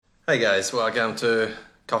Hey guys, welcome to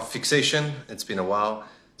Coffee Fixation. It's been a while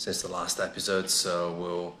since the last episode, so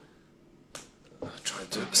we'll try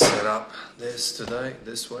to set up this today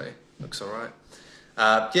this way. Looks alright.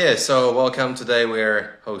 So welcome. Today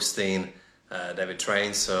we're hosting David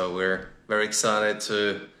Train, so we're very excited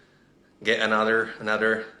to get another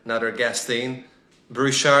guest in.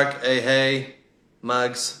 Brew Shark, hey,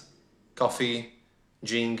 Mugs, Coffee,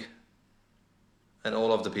 Jing, and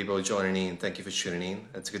all of the people joining in. Thank you for tuning in.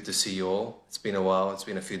 It's good to see you all. It's been a while. It's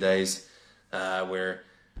been a few days. We're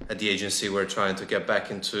at the agency. We're trying to get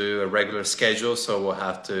back into a regular schedule, so we'll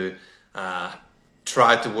have to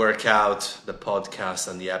try to work out the podcast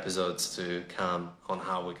and the episodes to come on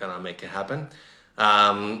how we're gonna make it happen.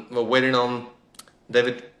 We're waiting on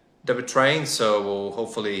David Train, so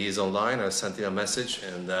hopefully he's online. I sent him a message,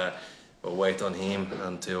 and we'll wait on him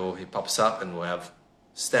until he pops up, and we'll have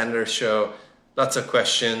standard show. Lots of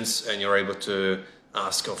questions, and you're able to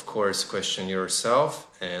ask, of course, question yourself.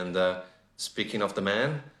 And speaking of the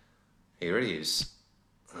man, here he is.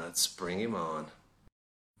 Let's bring him on.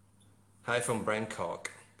 Hi from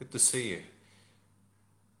Bangkok. Good to see you.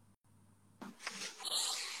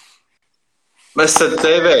 Mr.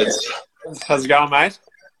 David. How's it going, mate?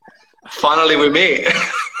 Finally we meet.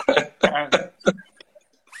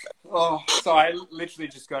 So I literally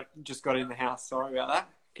just got in the house. Sorry about that.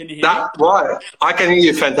 Can you hear me? Why? I can hear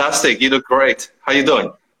you fantastic. You look great. How you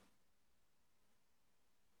doing?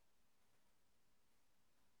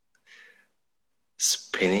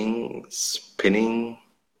 Spinning.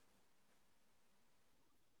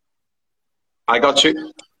 I got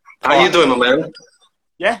you. How you doing, my man?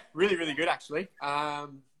 Yeah, really, really good, actually.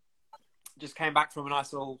 Just came back from a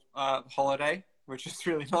nice little holiday, which is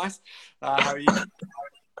really nice. How are you?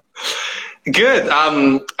 Good.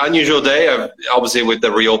 Unusual day. Obviously, with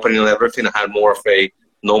the reopening and everything, I had more of a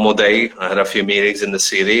normal day. I had a few meetings in the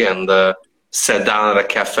city and sat down at a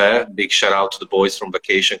cafe. Big shout out to the boys from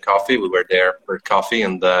Vacation Coffee. We were there for coffee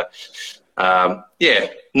and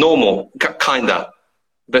normal, kinda.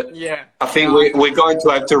 But yeah, I think we're going to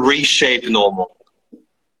have to reshape normal.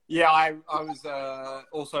 Yeah, I was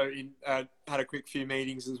also had a quick few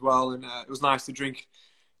meetings as well, and it was nice to drink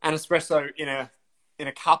an espresso in a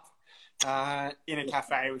cup. In a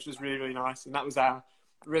cafe, which was really, really nice. And that was a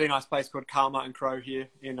really nice place called Karma and Crow here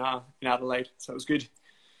in Adelaide. So it was good.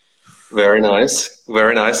 Very nice.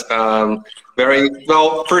 Very nice. Very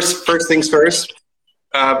well, first things first.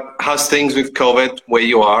 How's things with COVID where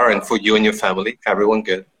you are and for you and your family? Everyone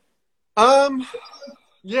good?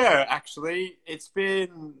 Yeah, actually, it's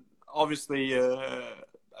been obviously a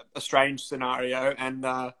strange scenario. And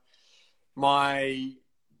my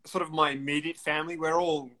immediate family, we're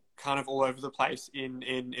all kind of all over the place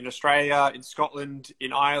in Australia, in Scotland,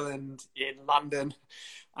 in Ireland, in London.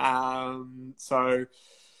 So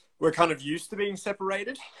we're kind of used to being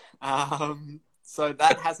separated. So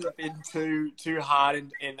that hasn't been too hard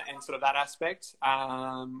in sort of that aspect.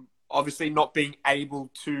 Obviously not being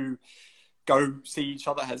able to go see each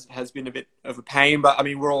other has been a bit of a pain, but I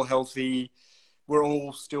mean, we're all healthy. We're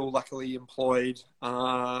all still luckily employed.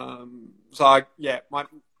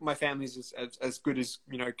 My family's as good as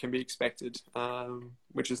can be expected,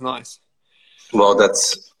 which is nice. Well,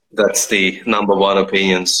 that's the number one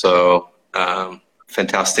opinion. So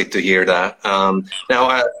fantastic to hear that.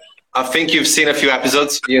 Now, I think you've seen a few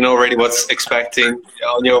episodes. You know already what's expecting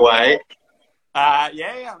on your way.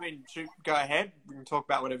 Yeah. I mean, go ahead. We can talk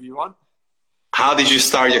about whatever you want. How did you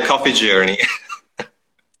start your coffee journey?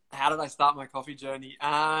 How did I start my coffee journey?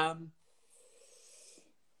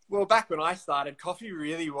 Well, back when I started, coffee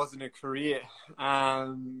really wasn't a career.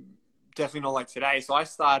 Definitely not like today. So I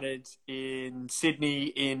started in Sydney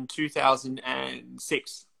in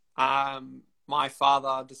 2006. My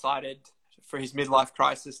father decided for his midlife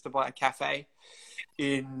crisis to buy a cafe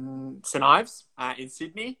in St Ives in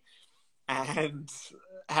Sydney, and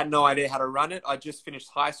had no idea how to run it. I just finished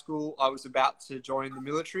high school. I was about to join the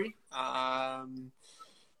military,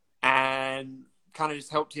 and kind of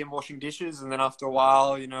just helped him washing dishes. And then after a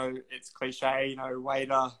while, it's cliche,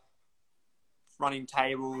 waiter, running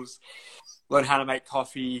tables, learn how to make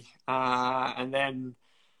coffee. And then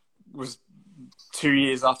was 2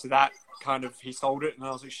 years after that, kind of, he sold it. And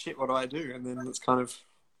I was like, shit, what do I do? And then it's kind of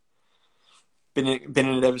been in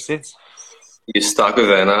it ever since. You stuck with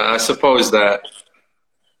it. And I suppose that,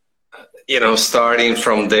 starting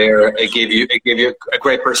from there, it gave you a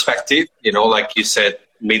great perspective, like you said,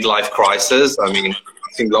 midlife crisis. I mean,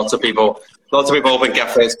 I think lots of people open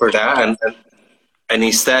cafes for that, and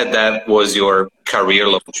instead that was your career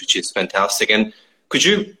launch, which is fantastic. And could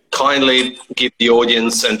you kindly give the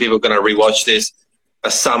audience and people going to rewatch this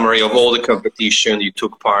a summary of all the competition you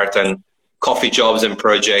took part and coffee jobs and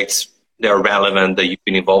projects that are relevant that you've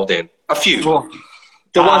been involved in? A few. Well,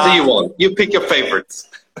 The ones that you want. You pick your favorites.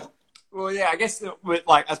 well, yeah, I guess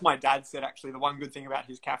like as my dad said, actually, the one good thing about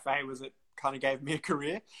his cafe was it kind of gave me a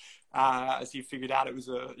career. As he figured out, it was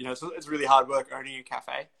it's really hard work owning a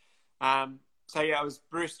cafe. So yeah, I was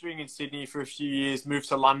baristering in Sydney for a few years. Moved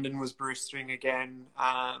to London, was baristering again.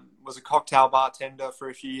 Was a cocktail bartender for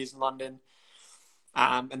a few years in London,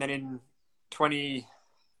 and then in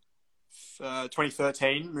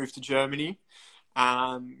 2013 moved to Germany.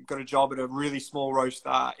 Got a job at a really small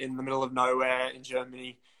roaster in the middle of nowhere in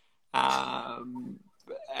Germany, and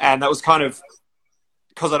that was kind of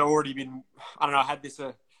because I'd already been, I don't know, I had this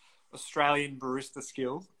Australian barista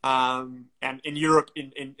skill, and in Europe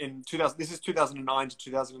in 2000, this is 2009 to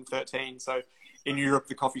 2013, so in Europe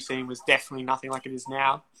the coffee scene was definitely nothing like it is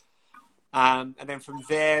now. And then from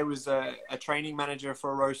there was a training manager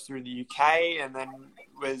for a roaster in the UK, and then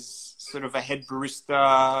was sort of a head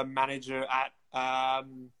barista manager at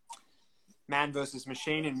Man vs.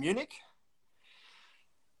 Machine in Munich.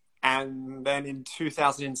 And then in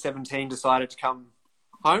 2017 decided to come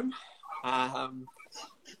home.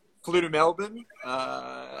 Flew to Melbourne,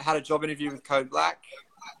 had a job interview with Code Black,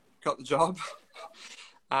 got the job,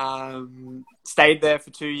 stayed there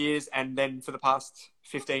for 2 years, and then for the past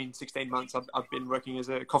 16 months, I've been working as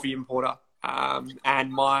a coffee importer.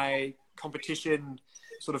 And my competition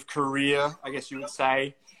sort of career, I guess you would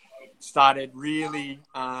say, started really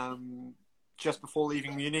just before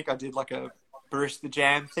leaving Munich. I did like a barista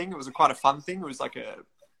jam thing. It was quite a fun thing. It was like a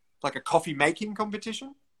coffee making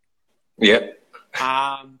competition. Yeah.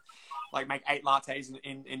 Like make 8 lattes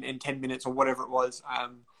in 10 minutes or whatever it was.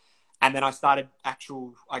 And then I started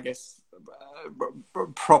actual, I guess,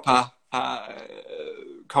 proper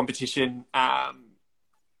competition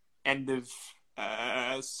end of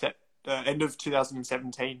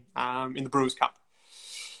 2017 in the Brewers Cup,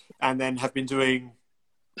 and then have been doing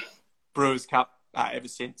Brewers Cup ever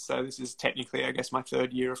since. So this is technically, I guess, my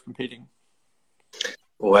 3rd year of competing.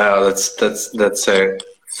 Wow, that's a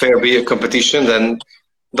fair bit of competition. Then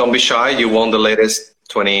don't be shy. You won the latest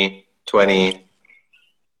 2020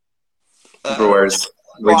 Brewers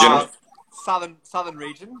region. Southern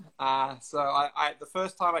region. So I the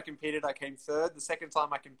first time I competed, I came 3rd. The second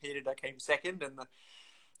time I competed, I came 2nd, and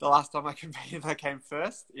the last time I competed, I came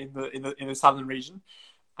 1st in the southern region,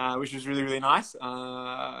 which was really, really nice. So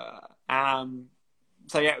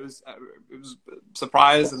yeah, it was a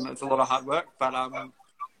surprise, and it's a lot of hard work. But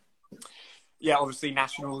yeah, obviously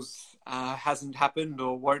nationals hasn't happened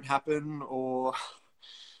or won't happen or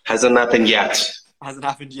hasn't happened yet. Hasn't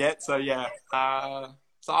happened yet. So yeah.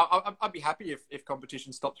 So I'd be happy if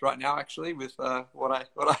competition stopped right now, actually, with what I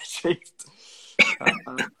achieved.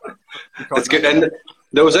 That's good. And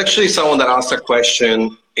there was actually someone that asked a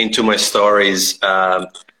question into my stories, and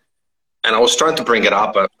I was trying to bring it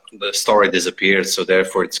up, but the story disappeared, so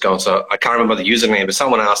therefore it's gone. So I can't remember the username, but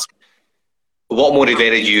someone asked, what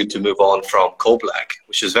motivated you to move on from Code Black?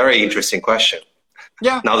 Which is a very interesting question.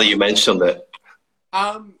 Yeah. Now that you mentioned it.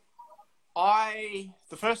 The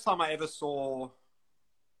first time I ever saw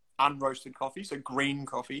unroasted coffee, so green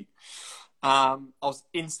coffee, I was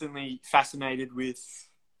instantly fascinated with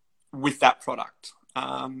that product.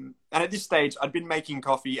 And at this stage, I'd been making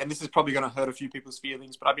coffee, and this is probably going to hurt a few people's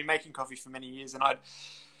feelings, but I'd been making coffee for many years, and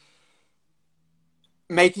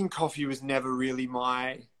making coffee was never really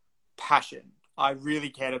my passion. I really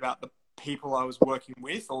cared about the people I was working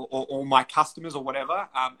with or my customers or whatever.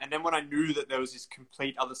 And then when I knew that there was this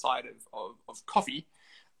complete other side of coffee,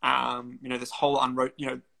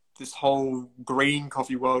 this whole green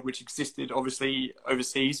coffee world, which existed obviously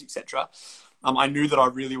overseas, etc. I knew that I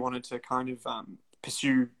really wanted to kind of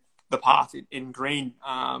pursue the path in green.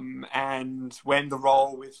 And when the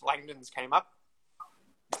role with Langdon's came up,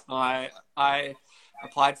 I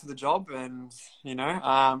applied for the job, and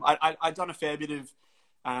I'd done a fair bit of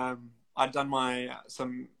I'd done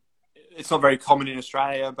it's not very common in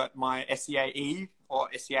Australia, but my SEAE or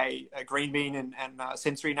SEA green bean and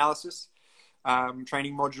sensory analysis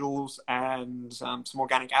training modules, and some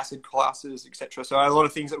organic acid classes, etc. So a lot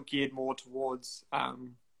of things that were geared more towards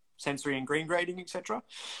sensory and green grading, etc.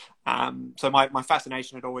 So my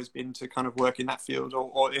fascination had always been to kind of work in that field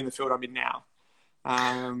or in the field I'm in now.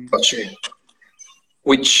 Gotcha.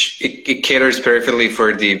 Which it caters perfectly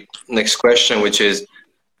for the next question, which is,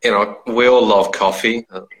 we all love coffee,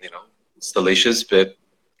 it's delicious, but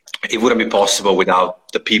it wouldn't be possible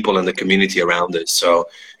without the people and the community around us. So,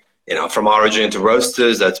 from origin to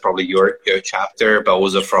roasters, that's probably your chapter, but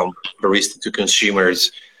also from barista to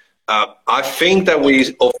consumers. I think that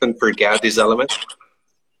we often forget this element.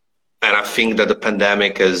 and I think that the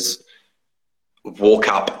pandemic has woke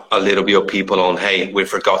up a little bit of people on, hey, we've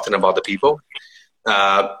forgotten about the people.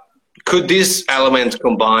 Could this element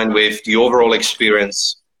combined with the overall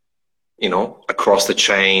experience, across the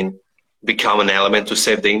chain, become an element to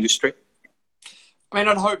save the industry? I mean,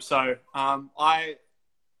 I'd hope so.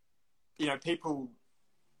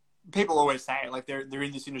 People always say like they're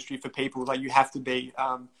in this industry for people. Like you have to be,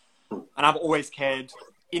 and I've always cared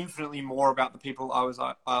infinitely more about the people I was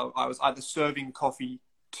either serving coffee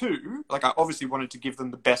to. Like I obviously wanted to give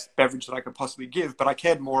them the best beverage that I could possibly give, but I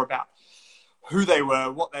cared more about who they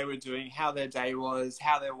were, what they were doing, how their day was,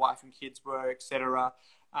 how their wife and kids were, etc.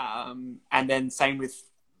 And then same with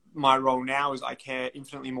my role now is I care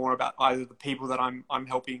infinitely more about either the people that I'm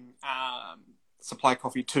helping supply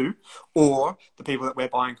coffee to, or the people that we're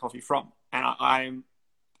buying coffee from. And I'm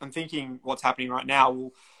thinking what's happening right now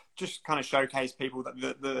will just kind of showcase people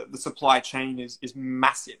that the supply chain is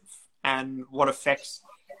massive, and what affects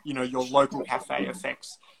your local cafe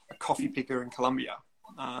affects a coffee picker in Colombia.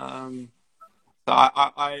 So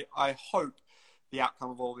I hope the outcome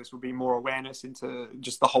of all this will be more awareness into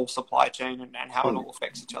just the whole supply chain and how it all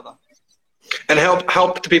affects each other. And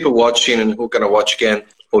help the people watching and who are going to watch again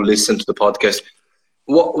or listen to the podcast.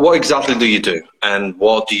 What exactly do you do, and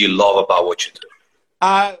what do you love about what you do?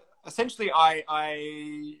 Essentially,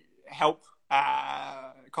 I help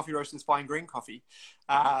coffee roasters find green coffee.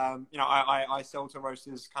 I sell to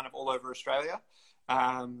roasters kind of all over Australia,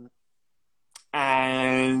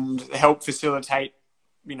 and help facilitate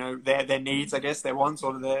their needs, I guess, their wants,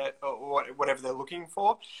 or whatever they're looking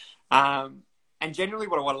for. And generally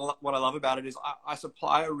what I love about it is I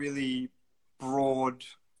supply a really broad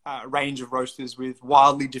range of roasters with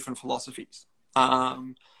wildly different philosophies.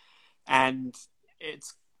 And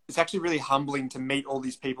it's actually really humbling to meet all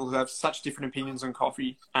these people who have such different opinions on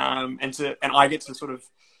coffee. And I get to sort of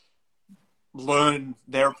learn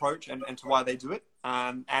their approach and to why they do it.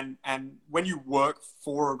 And when you work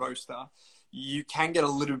for a roaster, you can get a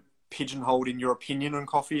little pigeonholed in your opinion on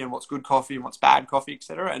coffee and what's good coffee and what's bad coffee,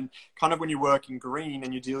 etc. And kind of when you work in green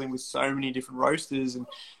and you're dealing with so many different roasters and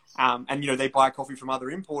they buy coffee from other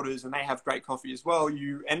importers and they have great coffee as well,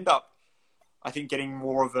 you end up, I think, getting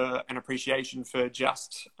more of an appreciation for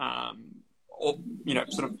just sort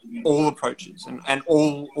of all approaches and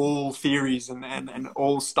all theories and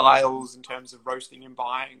all styles in terms of roasting and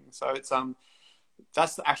buying. So it's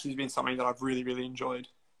that's actually been something that I've really, really enjoyed.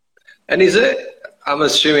 And is it, I'm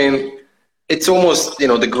assuming it's almost,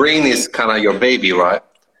 the green is kind of your baby, right?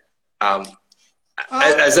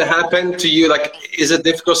 Has it happened to you? Like, is it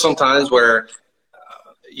difficult sometimes where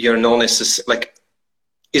you're not necessarily, like,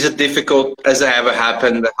 is it difficult, has it ever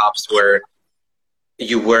happened perhaps where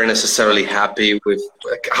you weren't necessarily happy with,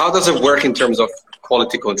 like, how does it work in terms of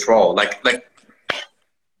quality control?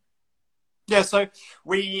 Yeah, so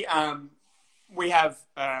we have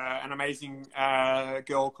an amazing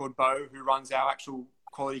girl called Bo who runs our actual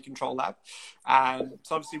quality control lab.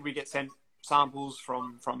 So obviously we get sent samples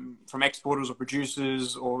from exporters or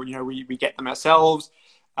producers, or we get them ourselves,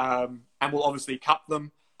 and we'll obviously cut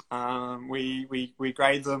them. We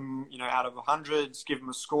grade them out of 100s, give them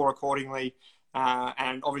a score accordingly,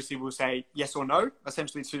 and obviously we'll say yes or no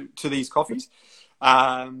essentially to these coffees,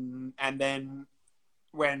 and then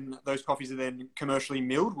when those coffees are then commercially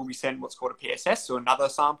milled, we'll be sent what's called a PSS, or another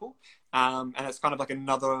sample. And it's kind of like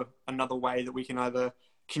another way that we can either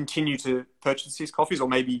continue to purchase these coffees, or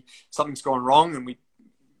maybe something's gone wrong and we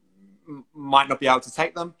might not be able to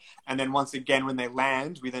take them. And then once again, when they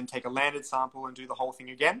land, we then take a landed sample and do the whole thing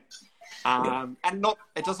again. And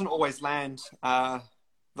it doesn't always land the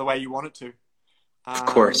way you want it to. Of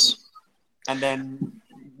course. And then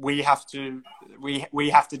we have to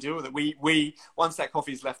deal with it. We once that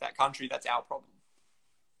coffee's left that country, that's our problem.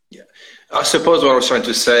 Yeah, I suppose what I was trying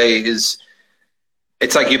to say is,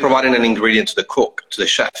 it's like you're providing an ingredient to the cook, to the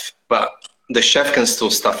chef, but the chef can still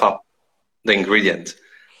stuff up the ingredient.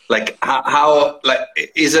 Like how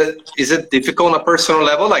is it difficult on a personal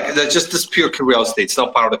level? Like, that's just this pure curiosity. It's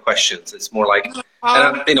not part of the questions. It's more like,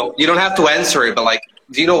 you don't have to answer it, but like,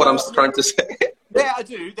 do you know what I'm trying to say? Yeah, I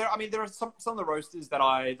do. There are some of the roasters that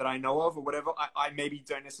I know of, or whatever. I maybe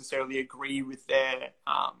don't necessarily agree with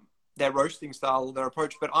their roasting style or their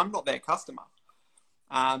approach, but I'm not their customer.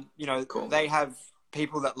 Cool. They have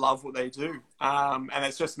people that love what they do, and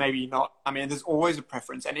it's just maybe not. I mean, there's always a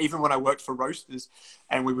preference. And even when I worked for roasters,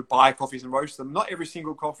 and we would buy coffees and roast them, not every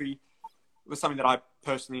single coffee was something that I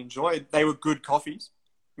personally enjoyed. They were good coffees,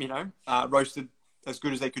 roasted as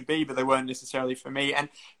good as they could be, but they weren't necessarily for me. And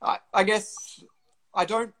I guess I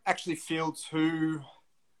don't actually feel too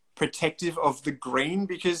protective of the green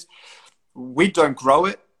because we don't grow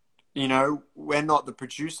it. You know, we're not the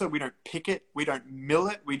producer. We don't pick it. We don't mill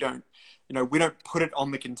it. We don't put it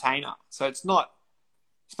on the container. So it's not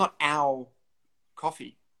our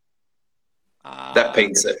coffee. That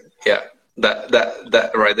paints it. Yeah,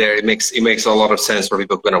 that right there. It makes a lot of sense for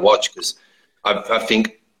people going to watch, because I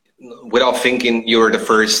think, without thinking, you're the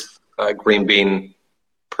first green bean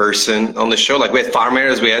person on the show. Like, we had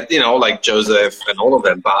farmers, we had, like Joseph and all of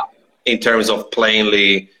them, but in terms of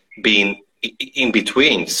plainly being in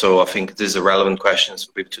between. So I think these are relevant questions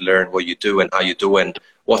for people to learn what you do and how you do and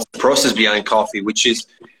what's the process behind coffee, which is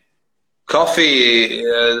coffee.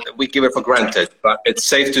 We give it for granted, but it's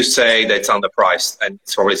safe to say that it's underpriced, and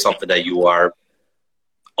it's probably something that you are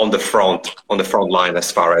on the front line,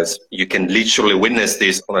 as far as you can literally witness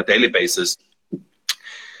this on a daily basis.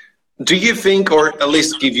 Do you think, or at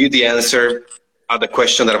least give you the answer the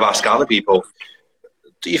question that I've asked other people,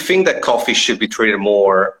 do you think that coffee should be treated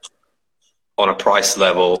more on a price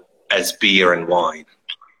level as beer and wine?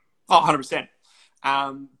 Oh, 100%.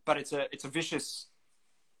 But it's a vicious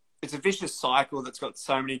cycle that's got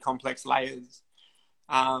so many complex layers.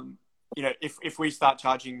 If we start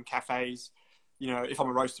charging cafes, if I'm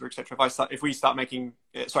a roaster, etc.,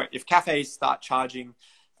 if cafes start charging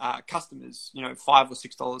customers, $5 or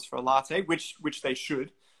 $6 for a latte, which they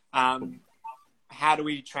should, how do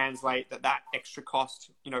we translate that extra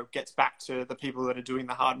cost, gets back to the people that are doing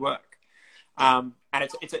the hard work? And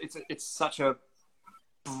it's such a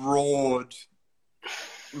broad,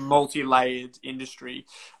 multi-layered industry,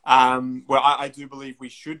 where I do believe we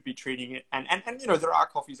should be treating it, and there are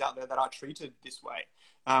coffees out there that are treated this way,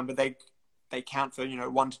 but they count for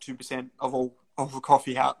 1% to 2% of all the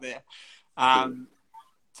coffee out there.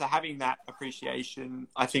 So having that appreciation,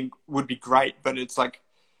 I think, would be great, but it's like,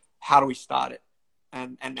 how do we start it,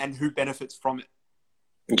 and who benefits from it?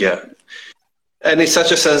 Yeah, and it's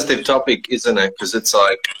such a sensitive topic, isn't it? Because it's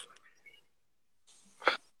like,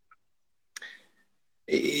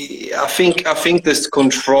 I think this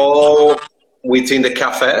control within the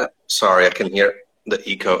cafe. Sorry, I can hear the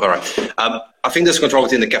echo. All right. I think there's control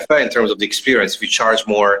within the cafe in terms of the experience. If you charge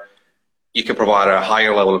more, you can provide a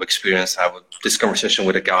higher level of experience. I had this conversation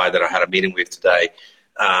with a guy that I had a meeting with today.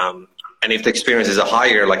 And if the experience is a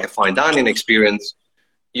higher, like a fine dining experience,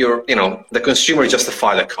 the consumer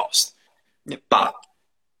justify the cost. Yep. But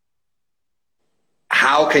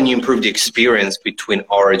how can you improve the experience between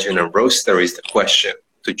origin and roaster is the question,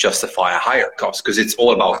 to justify a higher cost, because it's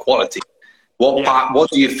all about quality. What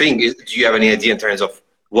do you think? Do you have any idea in terms of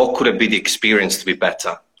what could it be the experience to be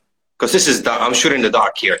better? Because this is, I'm shooting in the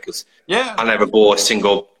dark here, because I never bought a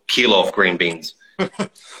single kilo of green beans.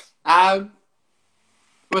 Well,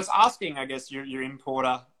 it's asking, I guess, your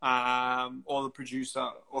importer or the producer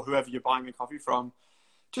or whoever you're buying the coffee from,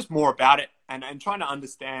 just more about it, and trying to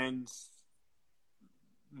understand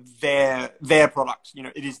their product.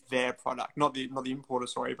 It is their product, not the importer,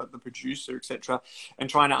 sorry, but the producer, etc. And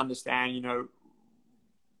trying to understand,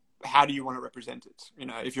 how do you want to represent it?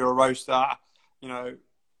 If you're a roaster,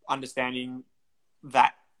 understanding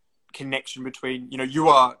that connection between, you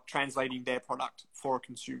are translating their product for a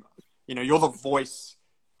consumer. You're the voice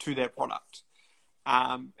to their product.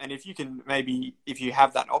 And if you can, maybe if you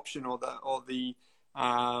have that option or the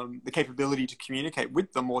capability to communicate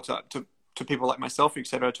with them, or to people like myself,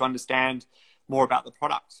 etc., to understand more about the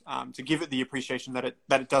product, to give it the appreciation that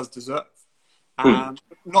it does deserve.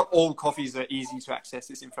 Not all coffees are easy to access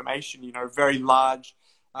this information. Very large,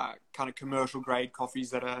 kind of commercial grade coffees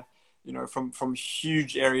that are, from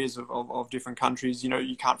huge areas of different countries.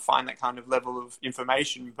 You can't find that kind of level of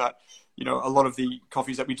information. But a lot of the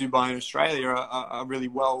coffees that we do buy in Australia are really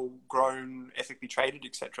well grown, ethically traded,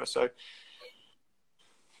 etc. So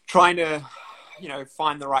trying to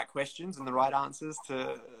find the right questions and the right answers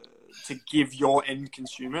to give your end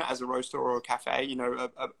consumer, as a roaster or a cafe,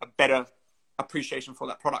 a better appreciation for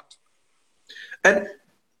that product. And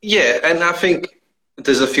I think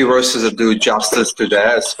there's a few roasters that do justice to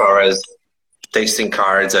that, as far as tasting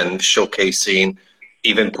cards and showcasing,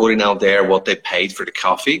 even putting out there what they paid for the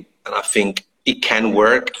coffee. And I think it can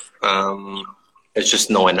work. It's just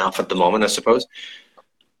not enough at the moment, I suppose.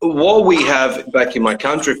 What we have back in my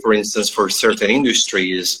country, for instance, for certain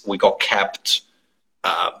industries, we got capped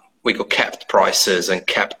prices and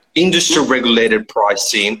capped industry-regulated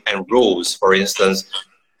pricing and rules. For instance,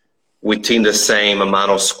 within the same amount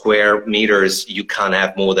of square meters, you can't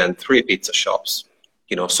have more than 3 pizza shops.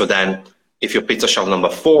 So then, if you're pizza shop number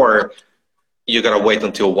 4, you gotta wait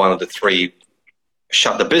until one of the 3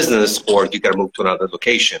 shut the business, or you gotta move to another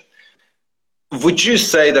location. Would you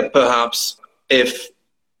say that perhaps if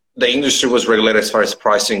the industry was regulated as far as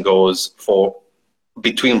pricing goes for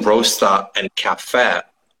between roaster and cafe,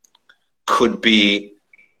 could be,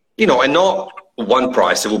 you know, and not one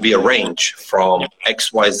price. It will be a range from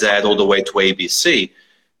XYZ all the way to ABC.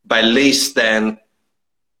 But at least then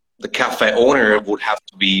the cafe owner would have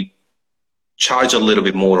to be charged a little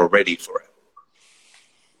bit more already for it.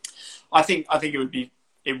 I think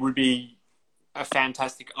it would be a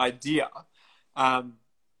fantastic idea.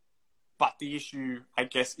 But the issue, I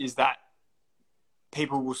guess, is that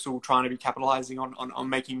people will still trying to be capitalizing on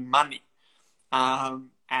making money.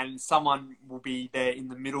 And someone will be there in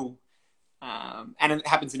the middle. And it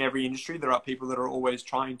happens in every industry. There are people that are always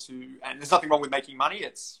trying to, and there's nothing wrong with making money.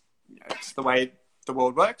 It's, you know, it's the way the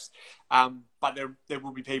world works. But there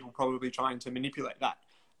will be people probably trying to manipulate that.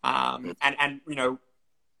 And you know,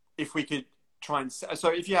 if we could try and, so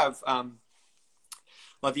if you have,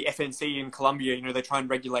 like the FNC in Colombia, you know, they try and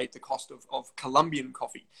regulate the cost of Colombian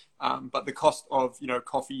coffee. But the cost of, you know,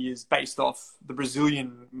 coffee is based off the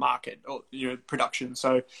Brazilian market or, you know, production.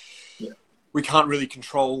 So we can't really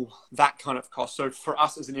control that kind of cost. So for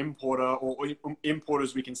us as an importer or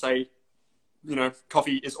importers, we can say, you know,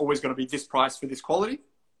 coffee is always going to be this price for this quality.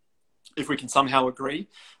 If we can somehow agree,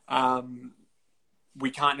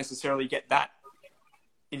 we can't necessarily get that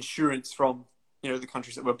insurance from, you know, the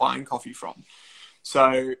countries that we're buying coffee from.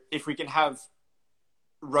 So if we can have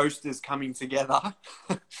roasters coming together,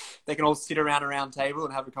 they can all sit around a round table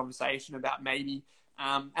and have a conversation about maybe,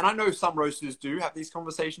 and I know some roasters do have these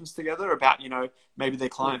conversations together about, you know, maybe their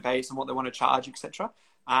client base and what they want to charge, etc.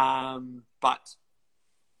 But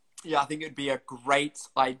yeah, I think it'd be a great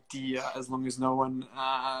idea as long as no one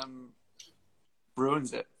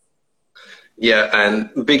ruins it. Yeah,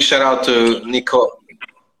 and big shout out to Nicola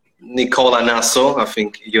Nasso. I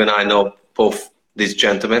think you and I know both these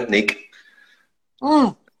gentlemen, Nick.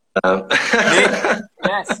 Nick,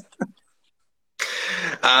 yes.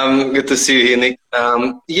 Good to see you here, Nick.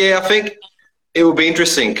 Yeah, I think it will be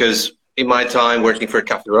interesting because in my time working for a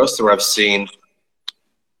cafe roaster, I've seen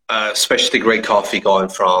specialty grade coffee going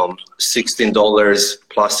from $16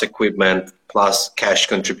 plus equipment plus cash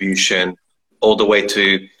contribution all the way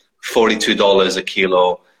to $42 a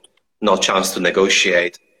kilo, no chance to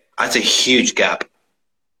negotiate. That's a huge gap.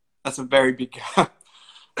 That's a very big gap.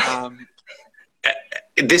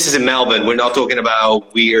 This is in Melbourne. We're not talking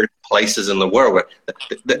about weird places in the world.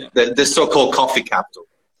 The so-called coffee capital.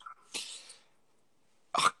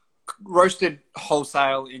 Roasted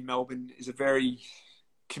wholesale in Melbourne is a very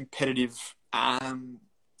competitive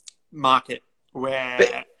market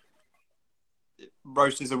where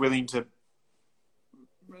roasters are willing to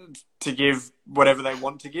give whatever they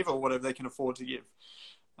want to give or whatever they can afford to give.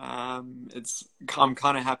 I'm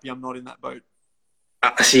kind of happy I'm not in that boat.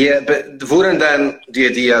 Yeah, but wouldn't then the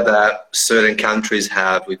idea that certain countries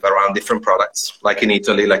have with around different products, like in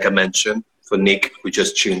Italy, like I mentioned, for Nick, who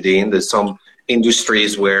just tuned in, there's some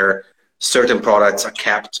industries where certain products are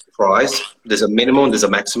capped price. There's a minimum, there's a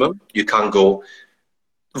maximum. You can't go.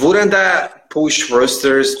 Wouldn't that push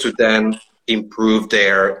roasters to then improve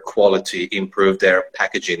their quality, improve their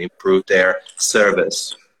packaging, improve their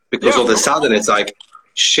service? Because all of a sudden it's like,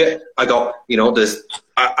 shit, I got, you know,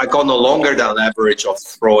 I got no longer that average of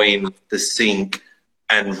throwing the sink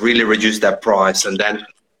and really reduce that price and then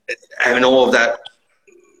having all of that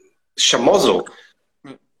shamozzle.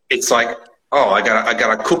 It's like, oh, I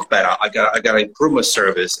gotta cook better. I gotta improve my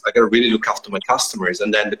service. I gotta really look after my customers,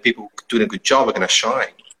 and then the people doing a good job are gonna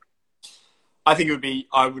shine. I think it would be.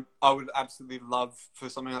 I would absolutely love for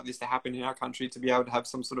something like this to happen in our country, to be able to have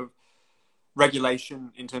some sort of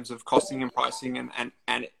regulation in terms of costing and pricing,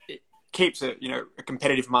 and it keeps a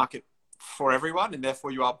competitive market for everyone, and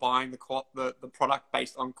therefore you are buying the product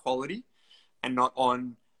based on quality and not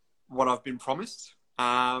on what I've been promised.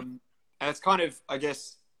 And it's kind of, I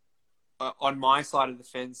guess, on my side of the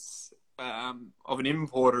fence of an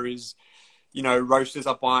importer is, you know, roasters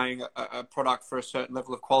are buying a product for a certain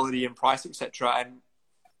level of quality and price, etc., and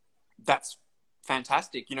that's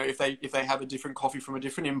fantastic. You know, if they have a different coffee from a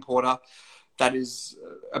different importer that is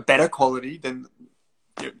a better quality, then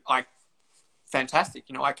fantastic.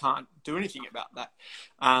 You know, I can't do anything about that.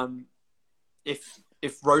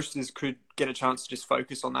 If roasters could get a chance to just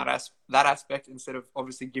focus on that aspect instead of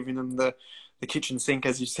obviously giving them the kitchen sink,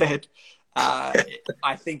 as you said,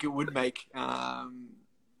 I think it would make them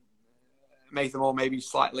all maybe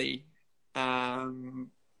slightly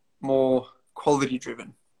more quality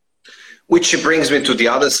driven. Which brings me to the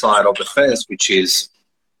other side of the fence, which is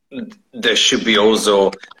there should be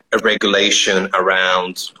also a regulation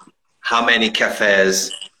around how many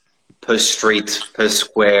cafes per street, per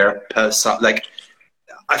square, like,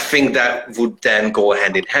 I think that would then go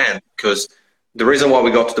hand in hand, because the reason why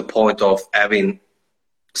we got to the point of having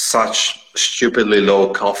such stupidly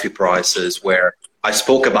low coffee prices where I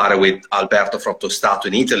spoke about it with Alberto from Tostato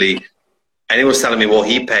in Italy, and he was telling me what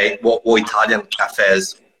he paid, what Italian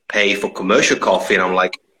cafes pay for commercial coffee. And I'm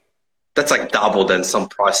like, that's like double than some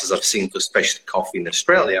prices I've seen for specialty coffee in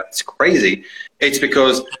Australia. It's crazy. It's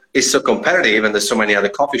because it's so competitive and there's so many other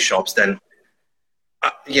coffee shops. Then,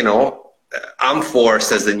 you know, I'm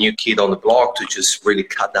forced as the new kid on the block to just really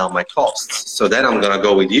cut down my costs. So then I'm going to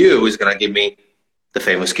go with you, who's going to give me the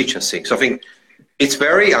famous kitchen sink. So I think it's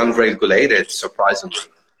very unregulated, surprisingly.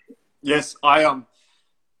 Yes,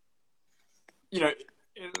 you know,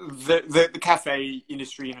 the cafe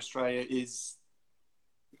industry in Australia is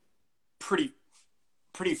pretty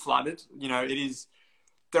flooded. You know, it is.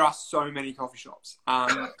 There are so many coffee shops,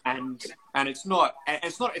 and it's not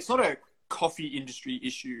a coffee industry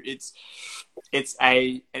issue. It's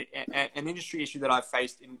an industry issue that I've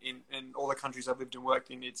faced in all the countries I've lived and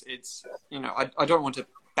worked in. It's you know, I don't want to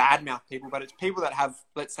badmouth people, but it's people that have,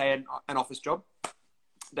 let's say, an office job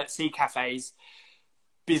that see cafes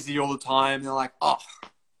busy all the time. They're like, oh,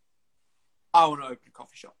 I want to open a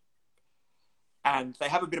coffee shop, and they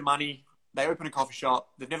have a bit of money. They open a coffee shop.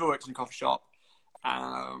 They've never worked in a coffee shop,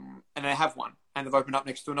 and they have one, and they've opened up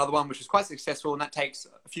next to another one, which is quite successful, and that takes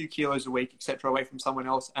a few kilos a week, etc., away from someone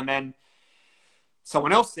else. And then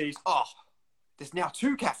someone else sees, oh, there's now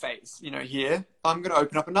 2 cafes, you know, here. I'm going to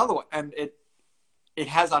open up another one, and it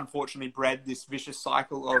has unfortunately bred this vicious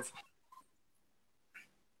cycle of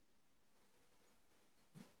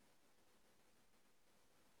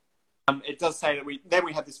it does say that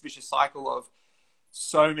we have this vicious cycle of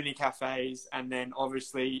so many cafes, and then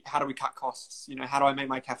obviously, how do we cut costs? You know, how do I make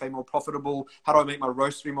my cafe more profitable? How do I make my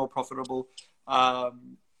roastery more profitable? Yeah,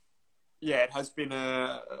 it has been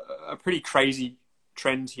a pretty crazy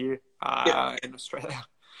trend here in Australia.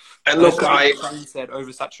 And look, said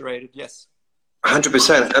oversaturated. Yes,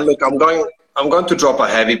 100%. And look, I'm going to drop a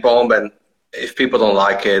heavy bomb, and if people don't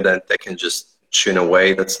like it, then they can just tune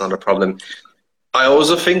away. That's not a problem. I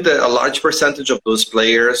also think that a large percentage of those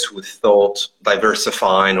players who thought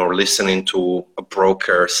diversifying or listening to a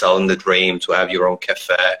broker selling the dream to have your own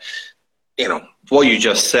cafe, you know, what you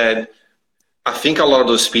just said, I think a lot of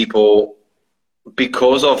those people,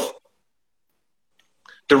 because of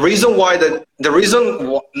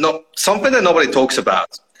something that nobody talks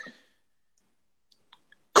about,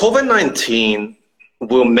 COVID-19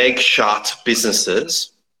 will make shut businesses.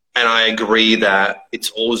 And I agree that it's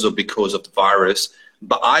also because of the virus.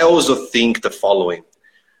 But I also think the following.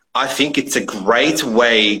 I think it's a great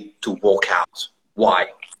way to walk out.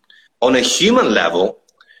 Why? On a human level,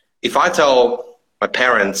 if I tell my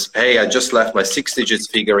parents, hey, I just left my 6-digit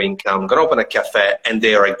figure income, I'm going to open a cafe, and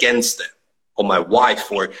they are against it, or my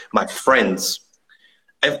wife or my friends.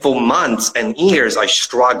 And for months and years, I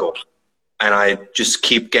struggle. And I just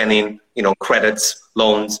keep getting, you know, credits,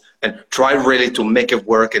 loans, and try really to make it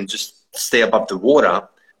work and just stay above the water.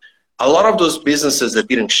 A lot of those businesses that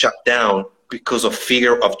didn't shut down because of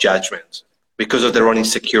fear of judgment, because of their own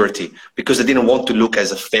insecurity, because they didn't want to look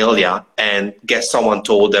as a failure and get someone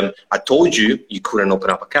told them, I told you, you couldn't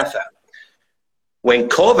open up a cafe. When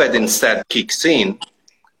COVID instead kicks in,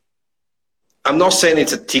 I'm not saying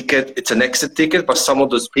it's a ticket, it's an exit ticket, but some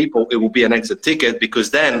of those people, it will be an exit ticket,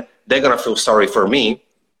 because then they're going to feel sorry for me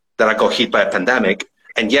that I got hit by a pandemic,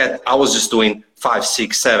 and yet I was just doing 5,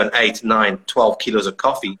 6, 7, 8, 9, 12 kilos of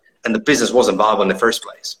coffee, and the business wasn't viable in the first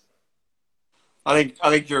place. I think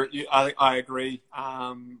I agree.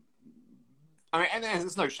 I mean, and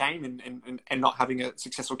there's no shame in not having a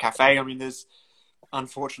successful cafe. I mean, there's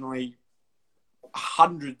unfortunately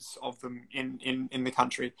hundreds of them in the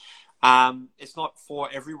country. It's not for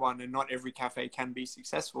everyone, and not every cafe can be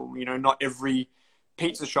successful. You know, not every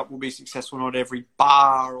pizza shop will be successful, not every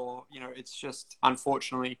bar, or, you know, it's just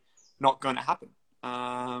unfortunately not going to happen.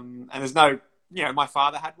 And there's no, you know, my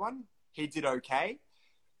father had one. He did okay.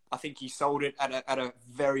 I think he sold it at a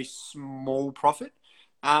very small profit.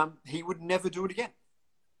 He would never do it again.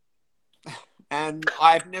 And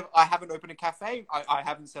I haven't opened a cafe. I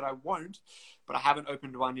haven't said I won't, but I haven't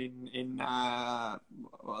opened one in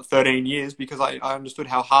 13 years because I understood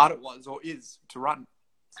how hard it was, or is, to run.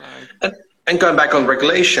 So. And going back on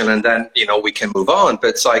regulation, and then, you know, we can move on, but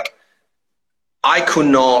it's like, I could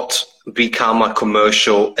not become a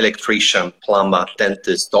commercial electrician, plumber,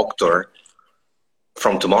 dentist, doctor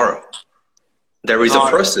from tomorrow. There is a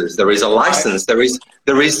process, there is a license, there is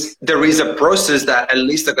a process that at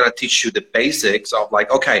least they're going to teach you the basics of, like,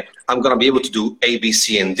 okay, I'm going to be able to do A, B,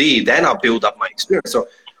 C, and D, then I'll build up my experience. So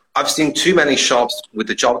I've seen too many shops with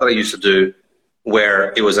the job that I used to do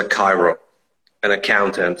where it was a chiro, an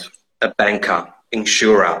accountant, a banker,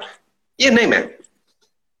 insurer, you name it.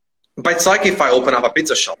 But it's like if I open up a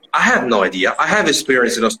pizza shop. I have no idea. I have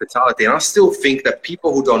experience in hospitality, and I still think that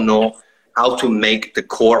people who don't know how to make the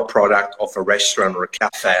core product of a restaurant or a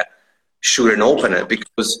cafe shouldn't open it,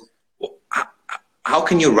 because how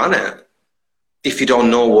can you run it if you don't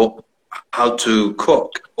know how to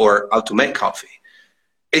cook or how to make coffee?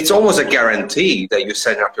 It's almost a guarantee that you're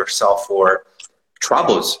setting up yourself for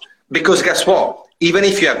troubles, because guess what? Even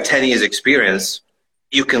if you have 10 years experience,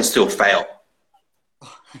 you can still fail.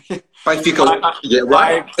 But if you go,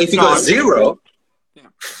 if you go zero, yeah.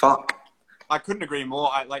 Fuck. I couldn't agree more.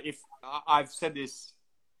 I've said this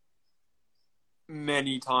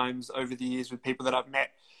many times over the years with people that I've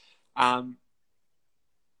met.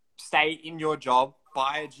 Stay in your job,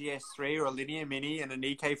 buy a GS3 or a Linear Mini and an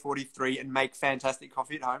EK43 and make fantastic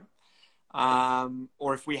coffee at home.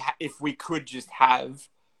 Or if we could just have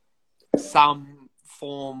some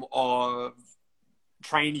form of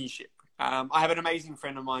traineeship. I have an amazing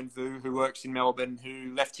friend of mine, Vu, who works in Melbourne,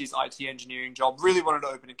 who left his IT engineering job, really wanted to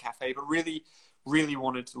open a cafe, but really, really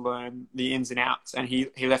wanted to learn the ins and outs. And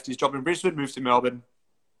he left his job in Brisbane, moved to Melbourne,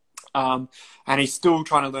 and he's still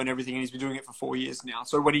trying to learn everything, and he's been doing it for 4 years now.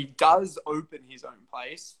 So when he does open his own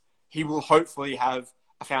place, he will hopefully have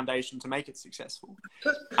a foundation to make it successful.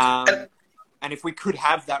 And if we could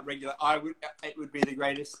have that it would be the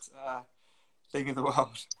greatest thing in the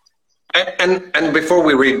world. And before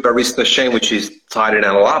we read Barista Shane, which is tied it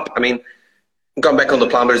all up, I mean, going back on the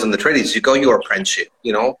plumbers and the tradies, you go your apprenticeship,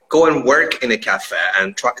 go and work in a cafe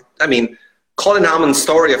and try. I mean, Colin Hammond's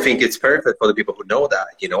story, I think it's perfect for the people who know that,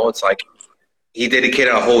 it's like he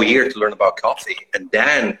dedicated a whole year to learn about coffee, and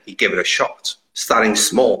then he gave it a shot, starting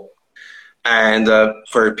small. And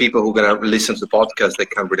for people who are going to listen to the podcast, they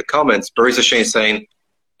can read the comments. Barista Shane saying,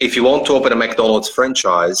 if you want to open a McDonald's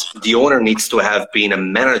franchise, the owner needs to have been a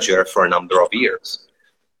manager for a number of years.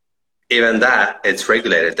 Even that, it's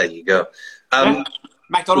regulated. There you go.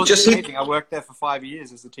 McDonald's is amazing. I worked there for 5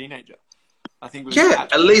 years as a teenager. I think it was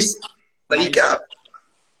at least there you go.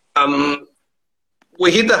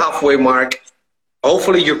 We hit the halfway mark.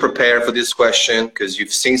 Hopefully you're prepared for this question because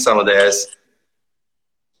you've seen some of this.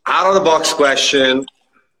 Out of the box question.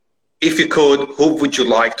 If you could, who would you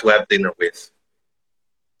like to have dinner with?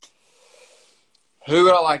 Who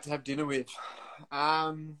would I like to have dinner with?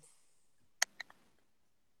 Probably.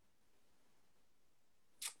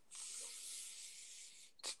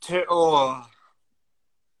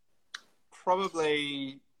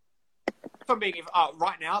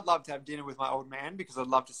 Right now, I'd love to have dinner with my old man because I'd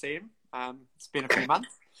love to see him. It's been a few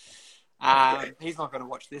months. He's not going to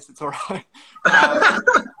watch this. It's all right.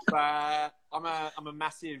 But I'm a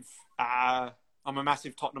massive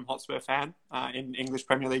Tottenham Hotspur fan in English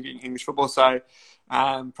Premier League, English football. So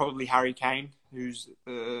probably Harry Kane, who's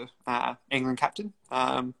the England captain.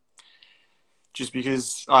 Just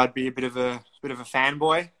because I'd be a bit of a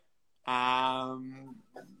fanboy.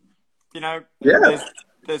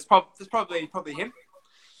 There's probably him.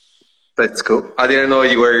 That's cool. I didn't know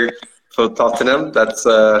you were for Tottenham. That's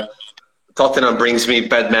Tottenham brings me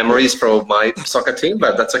bad memories from my soccer team,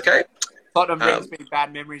 but that's okay. Tottenham brings me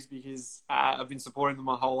bad memories because I've been supporting them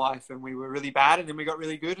my whole life, and we were really bad, and then we got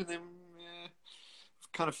really good, and then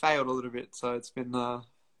kind of failed a little bit. So it's been a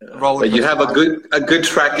roller. But you have a good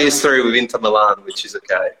track history with Inter Milan, which is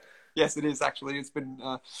okay. Yes, it is actually. It's been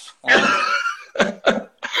track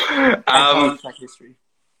history.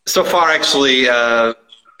 So far, actually, a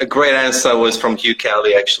great answer was from Hugh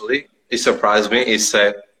Kelly. Actually, he surprised me. He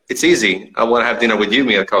said, "It's easy. I want to have dinner with you,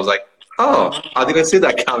 Mirko." I was like, "Oh, I didn't see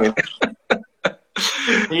that coming."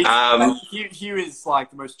 Hugh is like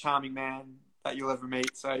the most charming man that you'll ever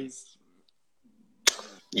meet. So he's.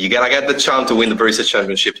 You gotta get the charm to win the Barista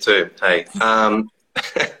Championship too. Hey.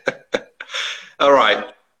 All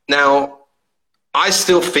right. Now, I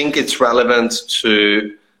still think it's relevant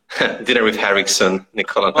to dinner with Eriksson,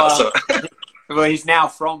 Nicola. Well, he's now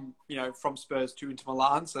from Spurs to Inter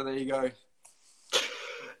Milan. So there you go.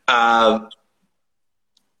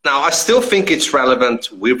 Now, I still think it's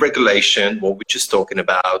relevant with regulation, what we're just talking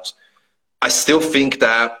about. I still think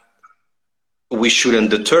that we shouldn't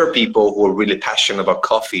deter people who are really passionate about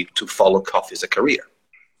coffee to follow coffee as a career.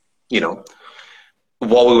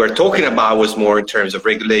 What we were talking about was more in terms of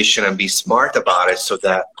regulation and be smart about it so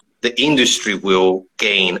that the industry will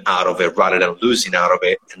gain out of it rather than losing out of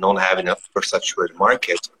it and not having a oversaturated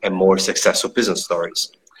market and more successful business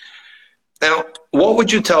stories. Now, what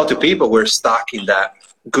would you tell to people who are stuck in that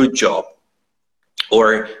good job,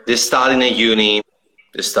 or they're studying at uni,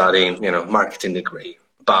 they're studying, marketing degree,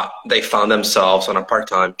 but they found themselves on a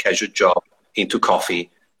part-time casual job into coffee,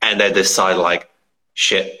 and they decide like,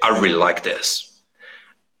 shit, I really like this.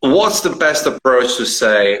 What's the best approach to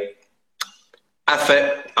say, F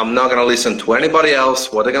it. I'm not gonna listen to anybody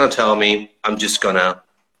else. What they're gonna tell me. I'm just gonna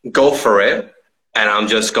go for it, and I'm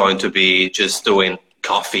just going to be just doing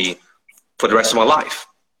coffee for the rest of my life.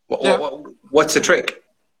 Yeah. What's the trick?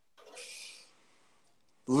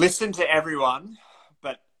 Listen to everyone,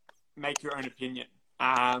 but make your own opinion.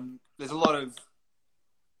 There's a lot of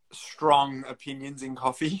strong opinions in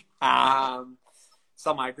coffee.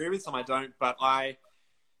 Some I agree with, some I don't. But I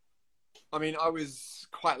mean, I was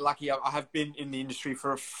quite lucky. I have been in the industry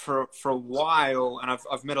for a while, and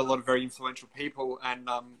I've met a lot of very influential people. And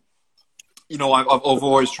you know, I've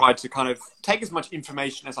always tried to kind of take as much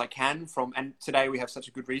information as I can from. And today we have such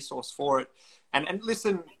a good resource for it, and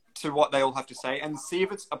listen to what they all have to say, and see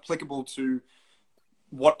if it's applicable to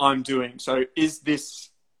what I'm doing. So, is this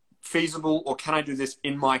feasible, or can I do this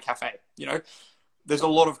in my cafe? You know, there's a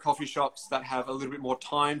lot of coffee shops that have a little bit more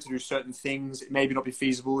time to do certain things. It may not be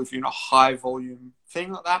feasible if you're in a high volume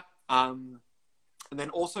thing like that. And then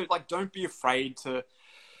also, like, don't be afraid to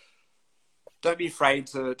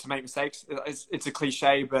make mistakes. It's a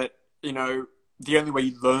cliche, but you know, the only way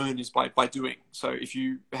you learn is by doing. So if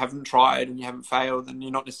you haven't tried and you haven't failed, then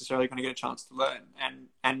you're not necessarily going to get a chance to learn.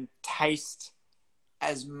 And taste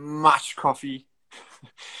as much coffee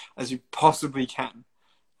as you possibly can,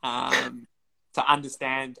 to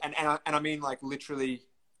understand, and I mean, like, literally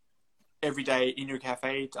every day in your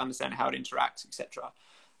cafe, to understand how it interacts, etc.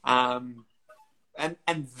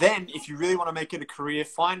 And then if you really want to make it a career,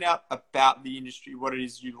 find out about the industry, what it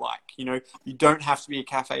is you like. You know, you don't have to be a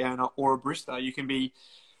cafe owner or a barista. You can be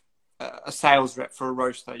a sales rep for a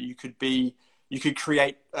roaster. You could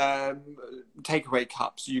create takeaway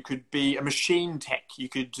cups. You could be a machine tech. You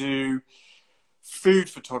could do food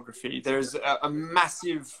photography. There's a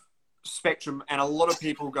massive spectrum, and a lot of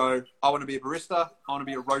people go, I want to be a barista, I want to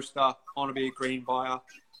be a roaster, I want to be a green buyer.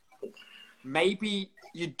 Maybe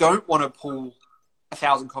you don't want to pull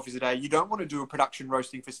 1,000 coffees a day. You don't want to do a production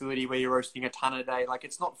roasting facility where you're roasting a ton a day. Like,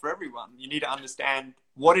 it's not for everyone. You need to understand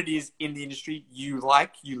what it is in the industry you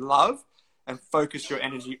like, you love, and focus your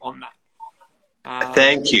energy on that.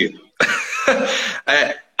 Thank you.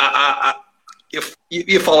 If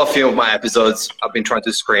you follow a few of my episodes, I've been trying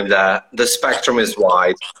to scream that the spectrum is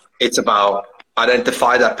wide. It's about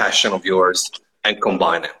identify that passion of yours and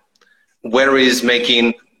combine it. Whether it's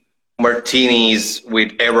making martinis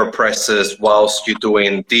with AeroPresses whilst you're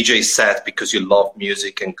doing DJ set because you love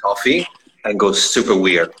music and coffee, and go super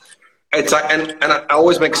weird. It's like, and I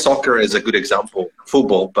always make soccer as a good example.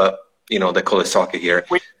 Football, but you know, they call it soccer here.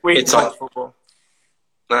 It's like football.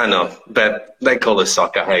 I know, but they call it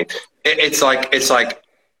soccer. Hey, it's like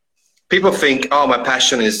people think, oh, my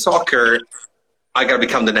passion is soccer. I gotta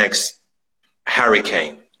become the next Harry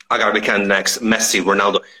Kane. I gotta become the next Messi,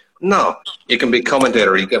 Ronaldo. No, you can be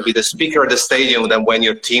commentator. You can be the speaker at the stadium. Then when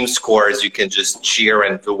your team scores, you can just cheer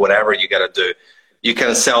and do whatever you gotta do. You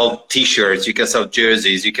can sell T-shirts. You can sell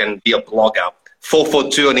jerseys. You can be a blogger.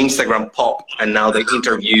 442 on Instagram pop, and now they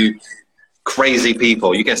interview crazy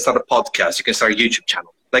people. You can start a podcast. You can start a YouTube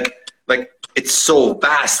channel. Like it's so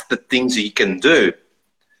vast, the things you can do.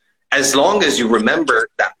 As long as you remember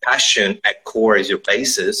that passion at core is your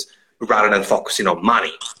basis, rather than focusing on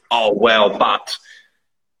money. Oh, well, but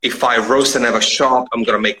if I roast and have a shop, I'm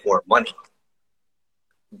going to make more money.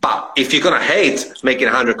 But if you're going to hate making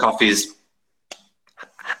 100 coffees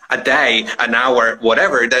a day, an hour,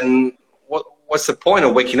 whatever, then what's the point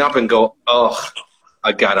of waking up and go, oh,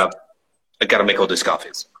 I gotta make all these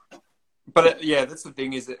coffees. But yeah, that's the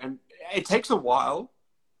thing, is that, and it takes a while.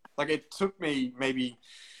 Like, it took me maybe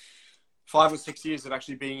 5 or 6 years of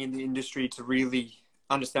actually being in the industry to really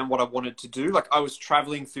understand what I wanted to do. Like, I was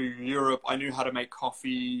traveling through Europe. I knew how to make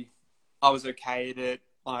coffee. I was okay at it.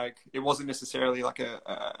 Like, it wasn't necessarily like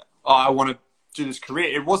I want to do this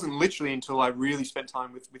career. It wasn't literally until I really spent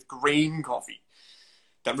time with green coffee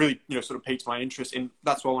that really, you know, sort of piqued my interest in.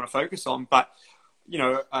 That's what I want to focus on. But, you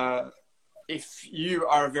know, if you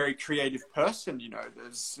are a very creative person, you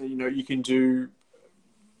know, you can do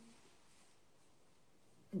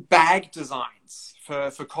bag designs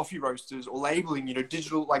for coffee roasters, or labeling, you know,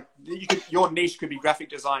 digital, like your niche could be graphic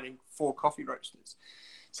designing for coffee roasters.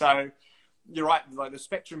 So you're right, like, the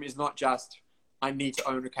spectrum is not just I need to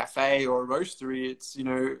own a cafe or a roastery. It's, you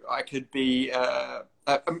know, I could be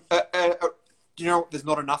you know, there's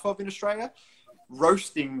not enough of in Australia,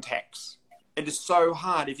 roasting techs. It is so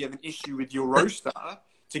hard if you have an issue with your roaster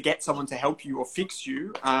to get someone to help you or fix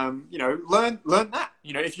you. You know, learn that.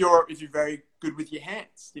 You know, if you're very good with your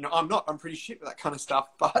hands. You know, I'm pretty shit with that kind of stuff,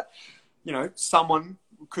 but you know, someone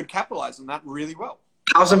could capitalize on that really well.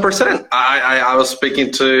 1000%. I was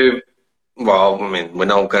speaking to, well, I mean, we're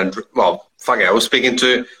not going to, well, fuck it. I was speaking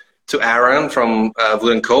to to Aaron from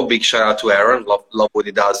Wood & Co. Big shout out to Aaron. Love what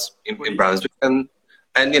he does in Brunswick. And,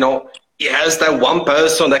 you know, he has that one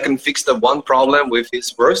person that can fix the one problem with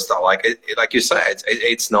his roaster. Like you said,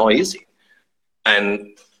 it's not easy.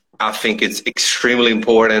 And I think it's extremely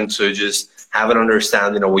important to just have an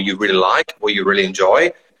understanding of what you really like, what you really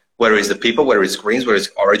enjoy, whether it's the people, whether it's greens, whether it's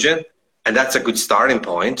origin. And that's a good starting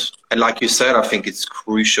point. And like you said, I think it's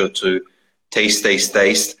crucial to taste.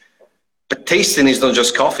 But tasting is not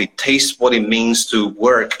just coffee. Taste what it means to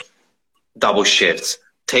work double shifts.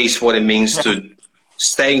 Taste what it means to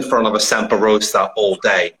stay in front of a sample roaster all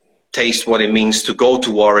day. Taste what it means to go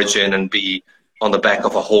to origin and be on the back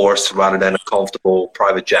of a horse rather than a comfortable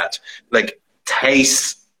private jet. Like,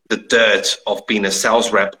 taste the dirt of being a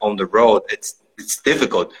sales rep on the road. It's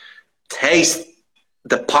difficult. Taste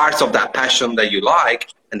the parts of that passion that you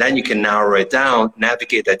like, and then you can narrow it down,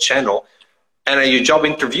 navigate that channel. And at your job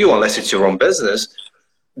interview, unless it's your own business,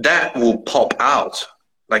 that will pop out.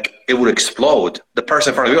 Like, it will explode. The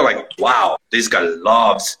person in front of you, like, wow, this guy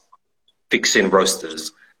loves fixing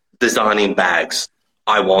roasters, designing bags.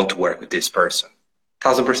 I want to work with this person.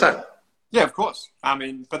 1000%. Yeah, of course. I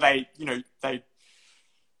mean, but they, you know, they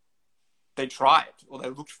tried, or they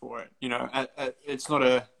looked for it. You know, it's not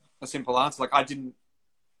a simple answer. Like, I didn't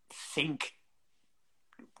think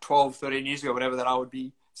 12, 13 years ago, whatever, that I would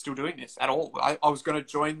be still doing this at all. I was going to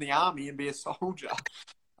join the army and be a soldier.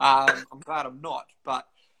 I'm glad I'm not, but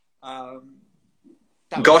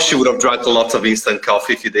gosh, you would have drunk lots of instant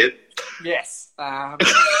coffee if you did. Yes. A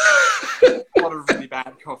lot of really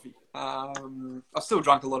bad coffee. I've still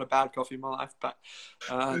drunk a lot of bad coffee in my life, but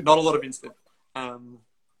not a lot of instant.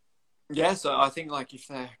 Yeah, so I think, like, if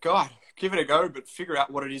they God, give it a go, but figure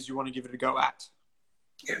out what it is you want to give it a go at.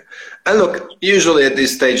 Yeah. And look, usually at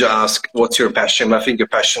this stage I ask, what's your passion? I think your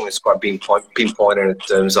passion is quite being pinpointed in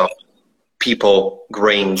terms of people,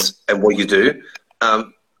 grains, and what you do.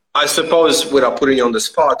 I suppose, without putting you on the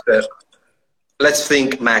spot, but let's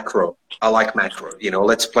think macro. I like macro. You know,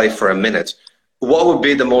 let's play for a minute. What would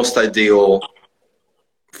be the most ideal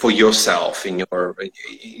for yourself in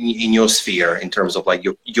your sphere, in terms of like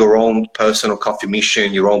your own personal coffee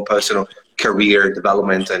mission, your own personal career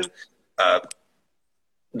development, and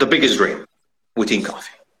the biggest dream within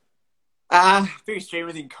coffee? Biggest dream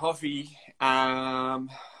within coffee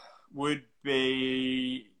would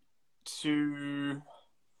be to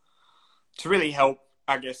really help,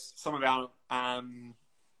 I guess, some of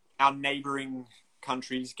our neighboring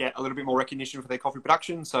countries get a little bit more recognition for their coffee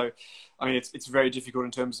production. So, I mean, it's very difficult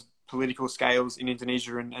in terms of political scales in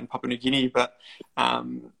Indonesia and Papua New Guinea, but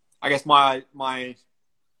I guess my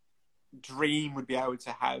dream would be able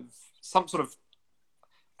to have some sort of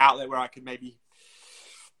outlet where I could maybe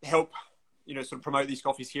help, you know, sort of promote these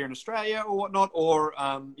coffees here in Australia or whatnot, or,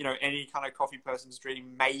 you know, any kind of coffee person's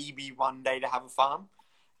dream, maybe one day to have a farm.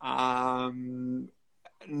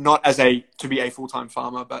 Not to be a full-time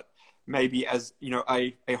farmer, but maybe as, you know,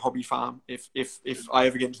 a hobby farm, if I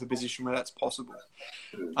ever get into the position where that's possible.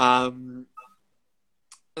 And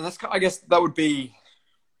that's, I guess that would be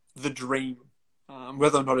the dream.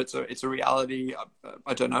 Whether or not it's a reality,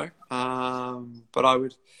 I don't know. But I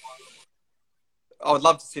would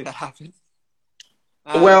love to see that happen.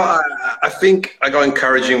 Well, I think I got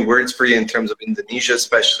encouraging words for you in terms of Indonesia,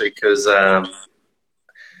 especially because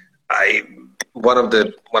one of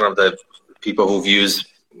the people who views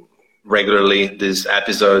regularly these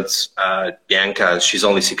episodes, Bianca, she's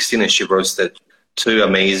only 16 and she roasted 2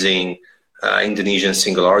 amazing Indonesian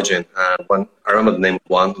single origin. One, I remember the name,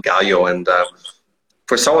 one Gallo, and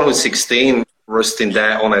for someone who's 16, roasting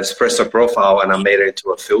that on an espresso profile, and I made it into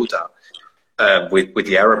a filter with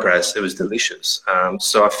the AeroPress, it was delicious.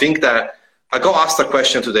 So I think that I got asked a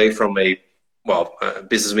question today from a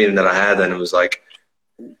business meeting that I had, and it was like,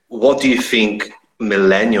 what do you think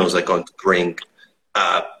millennials are going to bring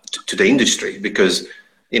to the industry? Because,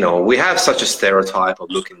 you know, we have such a stereotype of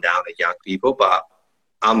looking down at young people, but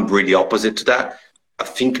I'm really opposite to that. I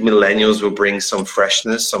think millennials will bring some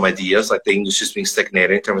freshness, some ideas. Like, the industry's being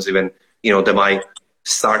stagnated in terms of, even, you know, they might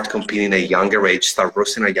start competing at a younger age, start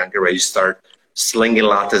roasting at a younger age, start slinging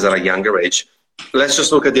lattes at a younger age. Let's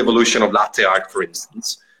just look at the evolution of latte art, for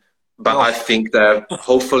instance. But I think that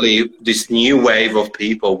hopefully this new wave of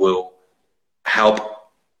people will help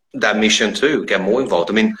that mission too, get more involved.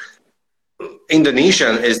 I mean,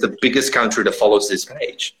 Indonesia is the biggest country that follows this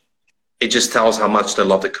page. It just tells how much they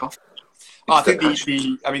love the coffee. I think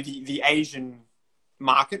the Asian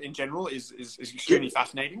market in general is extremely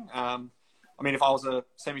fascinating. I mean, if I was a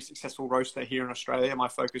semi-successful roaster here in Australia, my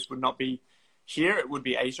focus would not be here; it would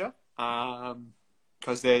be Asia,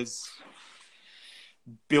 because there's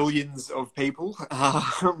billions of people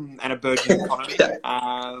and a burgeoning economy.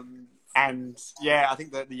 And yeah, I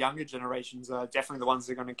think that the younger generations are definitely the ones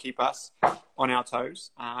that are going to keep us on our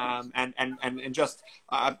toes. And just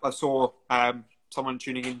I saw someone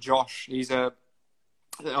tuning in, Josh. He's about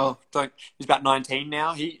 19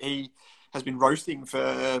 now. He has been roasting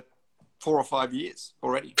for 4 or 5 years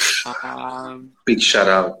already. Big shout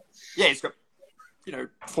out. Yeah, he's got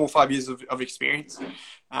 4 or 5 years of experience.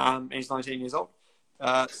 And he's 19 years old.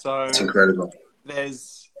 So it's incredible.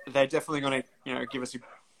 They're definitely going to give us a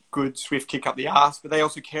good swift kick up the arse, but they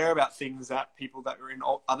also care about things that people that were in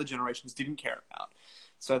other generations didn't care about.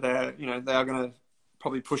 So they are going to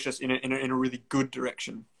probably push us in a really good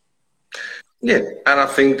direction. Yeah, and I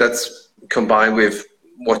think that's combined with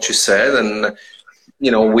what you said, and I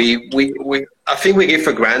think we give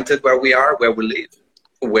for granted where we are, where we live,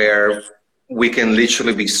 where we can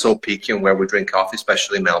literally be so picky on where we drink coffee,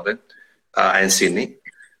 especially in Melbourne and Sydney.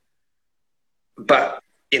 But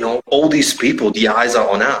all these people, the eyes are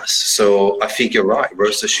on us. So I think you're right.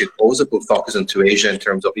 Roasters should also put focus into Asia in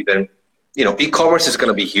terms of even, e-commerce is going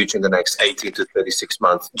to be huge in the next 18 to 36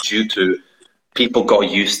 months due to people got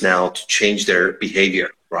used now to change their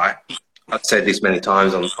behavior, right? I've said this many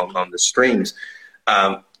times on the streams.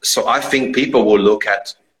 So I think people will look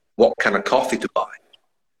at what kind of coffee to buy.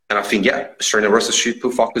 And I think, Australian roasters should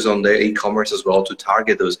put focus on their e-commerce as well to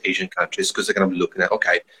target those Asian countries, because they're going to be looking at,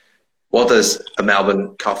 okay, what does a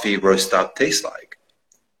Melbourne coffee roaster taste like?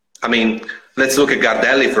 I mean, let's look at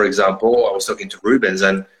Gardelli, for example. I was talking to Rubens,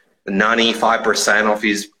 and 95% of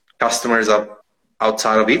his customers are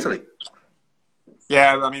outside of Italy.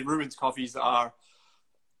 Yeah, I mean, Rubens coffees are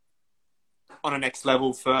on a next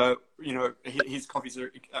level for, his coffees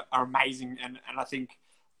are amazing. And I think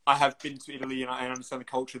I have been to Italy and I understand the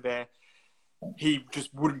culture there. He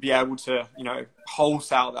just wouldn't be able to,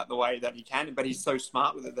 wholesale that the way that he can, but he's so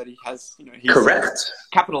smart with it that he has, he's correct.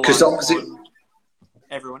 Capitalized on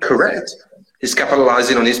everyone else. Correct. He's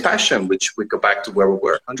capitalizing on his passion, which we go back to where we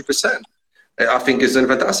were, 100%. I think he's done a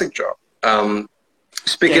fantastic job.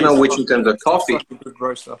 Speaking of which, in terms of coffee, a good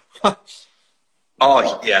roaster.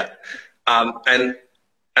 oh yeah, and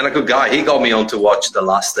a good guy. He got me on to watch The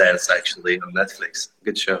Last Dance actually on Netflix.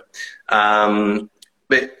 Good show.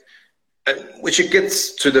 But which it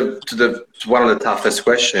gets to one of the toughest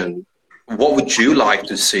questions. What would you like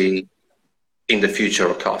to see in the future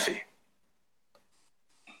of coffee?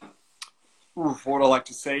 What would I like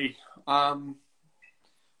to see?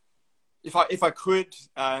 If I could,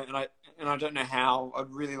 and I don't know how,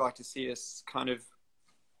 I'd really like to see us kind of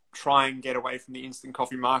try and get away from the instant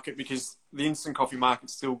coffee market, because the instant coffee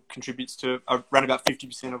market still contributes to around about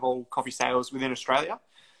 50% of all coffee sales within Australia,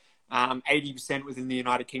 80% within the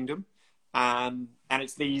United Kingdom. And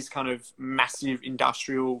it's these kind of massive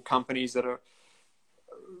industrial companies that are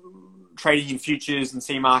trading in futures and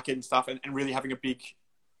C market and stuff, and really having a big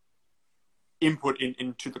input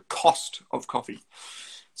into the cost of coffee.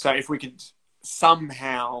 So if we could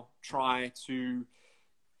somehow try to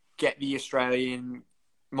get the Australian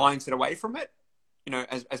mindset away from it,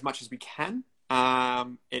 as much as we can,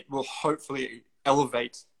 it will hopefully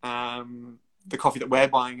elevate the coffee that we're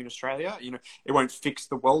buying in Australia. It won't fix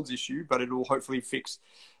the world's issue, but it will hopefully fix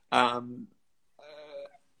some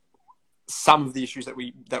of the issues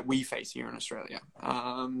that we face here in Australia.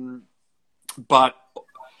 But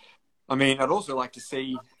I mean, I'd also like to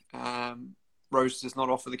see roasters not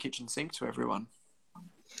offer the kitchen sink to everyone.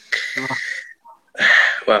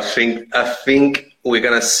 Well, I think we're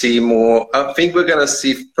gonna see more. I think we're gonna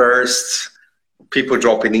see first people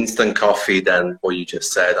dropping instant coffee than what you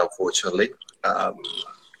just said, unfortunately.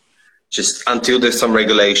 Just until there's some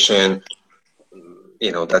regulation,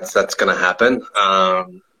 that's gonna happen.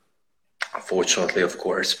 Unfortunately, of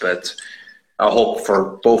course, but I hope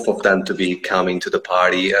for both of them to be coming to the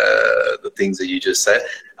party, the things that you just said.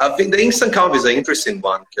 I think the instant coffee is an interesting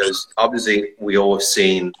one, because obviously we all have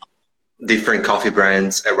seen different coffee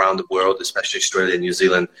brands around the world, especially Australia and New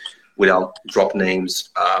Zealand, without drop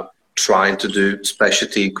names, trying to do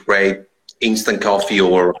specialty grade instant coffee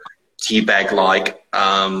or tea bag like,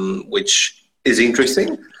 which is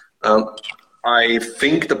interesting. I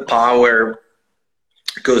think the power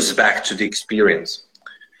goes back to the experience.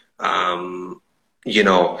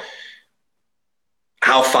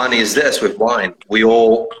 How fun is this with wine? We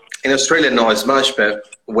all, in Australia not as much, but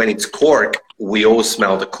when it's cork, we all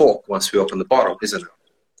smell the cork once we open the bottle, isn't it?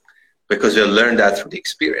 Because we learned that through the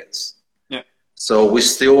experience. Yeah. So we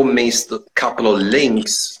still missed a couple of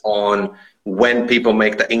links on when people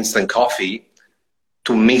make the instant coffee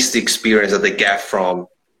to miss the experience that they get from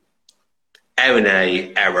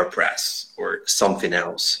M&A, AeroPress, or something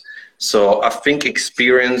else. So I think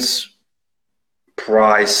experience,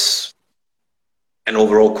 price, and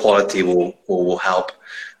overall quality will help.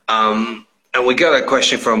 And we got a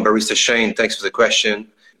question from barista Shane. Thanks for the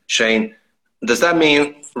question, Shane. Does that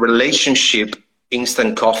mean relationship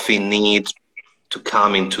instant coffee needs to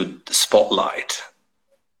come into the spotlight?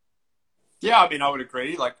 Yeah, I mean, I would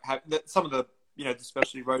agree. Like some of the, the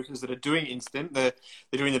specialty roasters that are doing instant, they're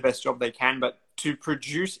doing the best job they can, but to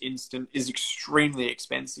produce instant is extremely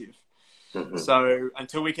expensive. Mm-hmm. So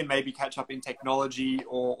until we can maybe catch up in technology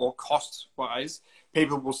or cost wise,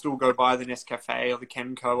 people will still go buy the Nescafe or the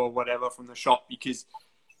Kenco or whatever from the shop because,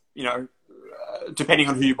 depending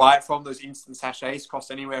on who you buy it from, those instant sachets cost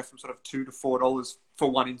anywhere from sort of $2 to $4 for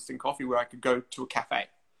one instant coffee, where I could go to a cafe.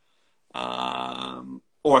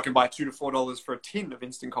 Or I can buy $2 to $4 for a tin of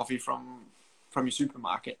instant coffee from your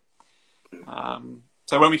supermarket.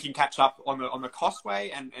 So when we can catch up on the cost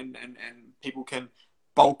way and people can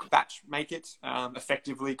bulk batch make it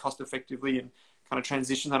effectively, cost effectively, and kind of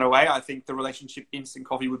transition that away, I think the relationship instant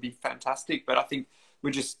coffee would be fantastic. But I think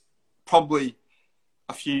we're just probably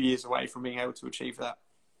a few years away from being able to achieve that.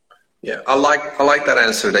 Yeah, I like that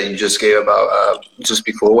answer that you just gave about just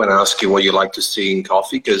before when I asked you what you like to see in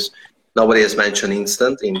coffee, because nobody has mentioned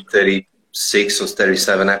instant in 36 or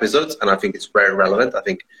 37 episodes, and I think it's very relevant. I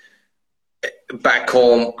think back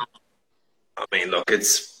home, I mean, look,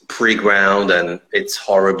 it's pre-ground and it's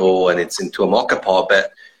horrible and it's into a mocha pot,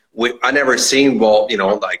 but I never seen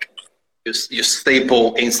like your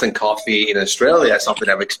staple instant coffee in Australia, something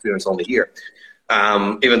I've experienced only here.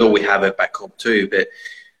 Even though we have it back home too, but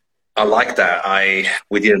I like that.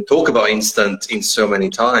 We didn't talk about instant in so many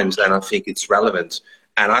times, and I think it's relevant.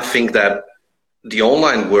 And I think that the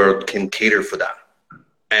online world can cater for that.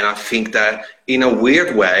 And I think that in a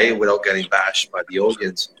weird way, without getting bashed by the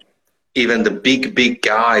audience, even the big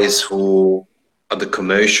guys who are the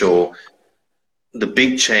commercial, the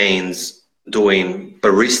big chains doing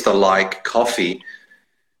barista-like coffee,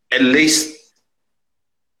 at least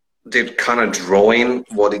they're kind of drawing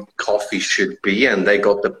what coffee should be, and they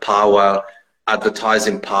got the power,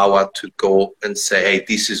 advertising power, to go and say, hey,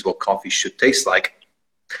 this is what coffee should taste like.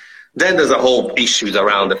 Then there's a whole issues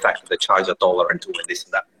around the fact that they charge $1 and $2 and this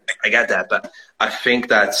and that. I get that, but I think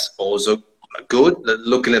that's also good.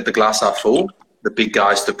 Looking at the glass half full, the big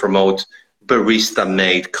guys to promote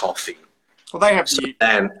barista-made coffee. Well, they have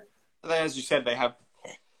as you said, they have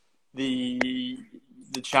the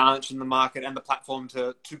challenge in the market and the platform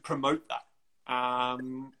to promote that.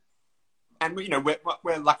 And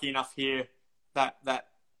we're lucky enough here that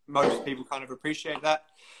most people kind of appreciate that.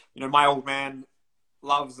 My old man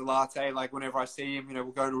loves the latte. Like whenever I see him, we'll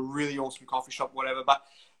go to a really awesome coffee shop, whatever, but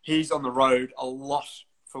he's on the road a lot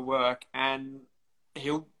for work, and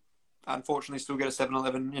he'll unfortunately still get a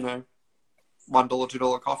 7-Eleven, $1,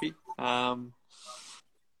 $2 coffee.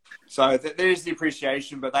 So there's the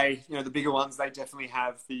appreciation, but they, the bigger ones, they definitely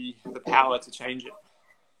have the power to change it.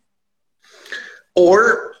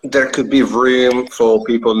 Or there could be room for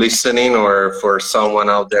people listening or for someone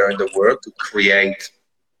out there in the world to create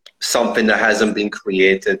something that hasn't been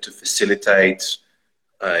created to facilitate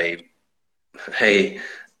a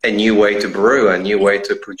new way to brew, a new way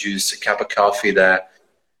to produce a cup of coffee that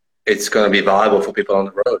it's going to be viable for people on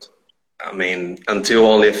the road. I mean, until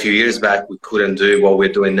only a few years back, we couldn't do what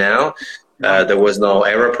we're doing now. There was no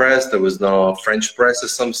AeroPress, there was no French press at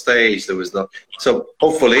some stage, there was no. So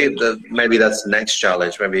hopefully, maybe that's the next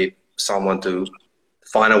challenge. Maybe someone to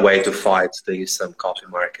find a way to fight the coffee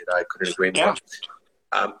market. I couldn't agree more.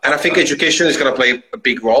 And I think education is going to play a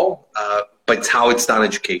big role, but it's how it's done.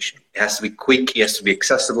 Education. It has to be quick. It has to be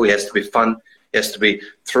accessible. It has to be fun. It has to be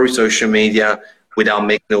through social media, without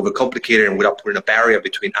making it overcomplicated and without putting a barrier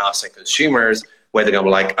between us and consumers, where they're going to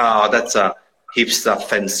be like, oh, that's a hipster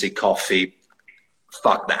fancy coffee.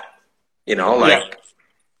 Fuck that. Yeah.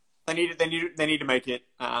 They need to make it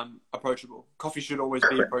approachable. Coffee should always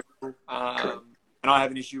be approachable. And I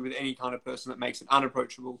have an issue with any kind of person that makes it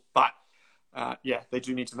unapproachable. But they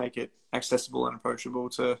do need to make it accessible and approachable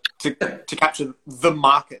to capture the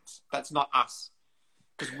market. That's not us,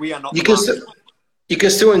 because we are not. You can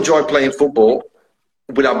still enjoy playing football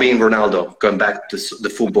without being Ronaldo, going back to the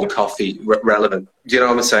football coffee relevant. Do you know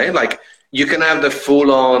what I'm saying? Like, you can have the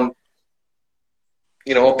full-on,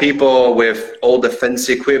 people with all the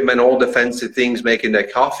fancy equipment, all the fancy things making their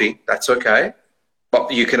coffee. That's okay.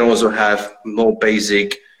 But you can also have more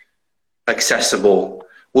basic, accessible.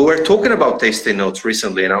 We were talking about tasting notes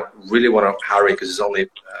recently, and I really want to hurry because it's only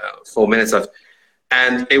 4 minutes left.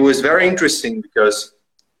 And it was very interesting because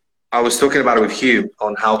I was talking about it with Hugh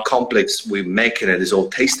on how complex we're making it is all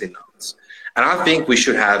tasting notes. And I think we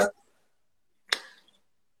should have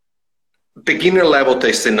beginner level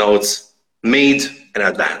tasting notes, mid, and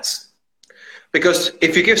advanced. Because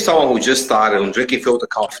if you give someone who just started on drinking filter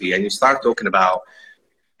coffee and you start talking about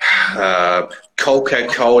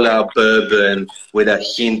Coca-Cola bourbon with a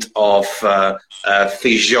hint of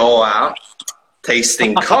Feijoa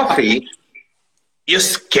tasting coffee, you're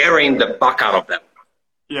scaring the fuck out of them.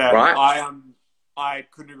 Yeah, right? I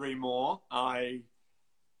couldn't agree more.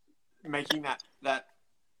 Making that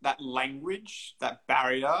language, that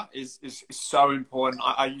barrier is so important.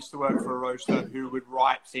 I used to work for a roaster who would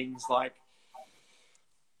write things like,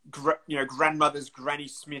 grandmother's Granny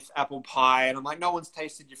Smith apple pie, and I'm like, no one's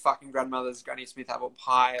tasted your fucking grandmother's Granny Smith apple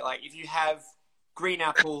pie. Like, if you have green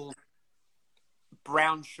apple,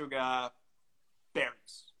 brown sugar,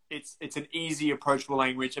 berries, it's an easy, approachable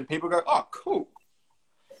language, and people go, oh, cool.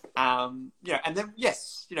 And then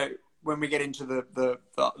yes, when we get into the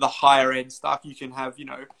higher end stuff, you can have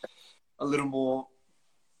a little more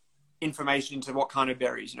information into what kind of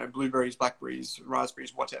berries, blueberries, blackberries,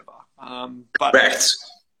 raspberries, whatever. But Correct.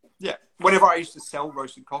 yeah, whenever I used to sell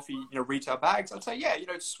roasted coffee, retail bags, I'd say, yeah,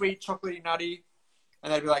 it's sweet, chocolatey, nutty,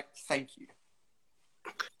 and they'd be like, thank you,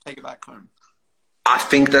 take it back home. I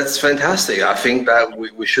think that's fantastic. I think that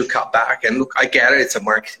we should cut back. And look, I get it. It's a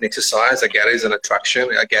marketing exercise. I get it. It's an attraction.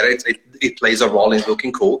 I get it. It plays a role in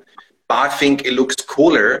looking cool. But I think it looks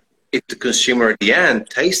cooler if the consumer at the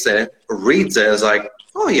end tastes it, reads it, and is like,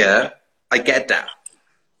 oh, yeah, I get that.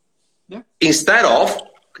 Yeah. Instead of,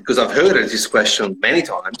 because I've heard this question many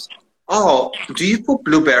times, oh, do you put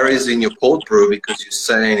blueberries in your cold brew because you're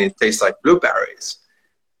saying it tastes like blueberries?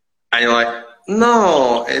 And you're like,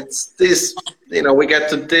 no, it's this, we get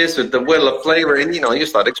to this with the wheel of flavor, and, you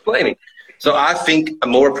start explaining. So I think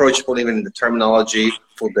I'm more approachable even in the terminology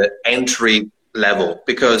for the entry level,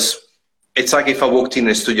 because it's like if I walked in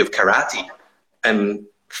a studio of karate and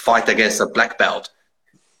fight against a black belt.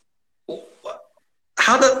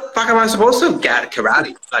 How the fuck am I supposed to get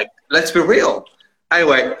karate? Like, let's be real.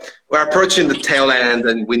 Anyway, we're approaching the tail end,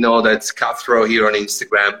 and we know that's cutthroat here on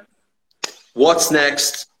Instagram. What's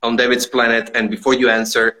next on David's Planet? And before you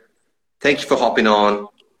answer, thank you for hopping on.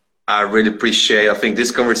 I really appreciate it. I think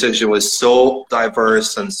this conversation was so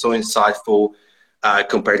diverse and so insightful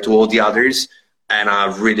compared to all the others. And I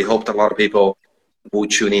really hope that a lot of people will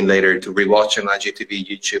tune in later to rewatch an IGTV,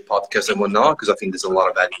 YouTube, podcast, and whatnot, because I think there's a lot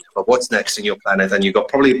of value. But what's next in your planet? And you got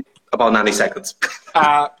probably about 90 seconds.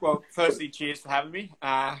 Well, firstly, cheers for having me.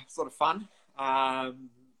 It's a lot of fun.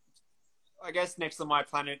 I guess next on my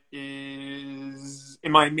planet is,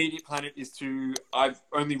 in my immediate planet is I've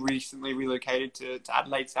only recently relocated to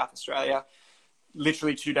Adelaide, South Australia,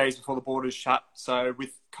 literally 2 days before the borders shut. So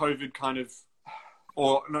with COVID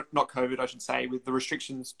or not COVID, I should say, with the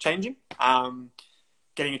restrictions changing,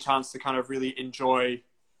 getting a chance to kind of really enjoy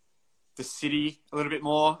the city a little bit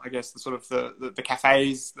more. I guess the sort of the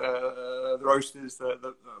cafes, the roasters,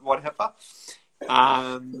 the whatever.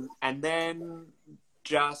 And then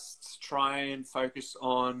just try and focus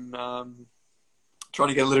on trying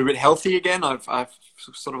to get a little bit healthy again. I've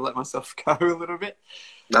sort of let myself go a little bit.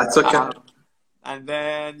 That's okay. And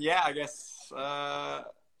then, yeah, I guess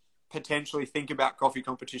potentially think about coffee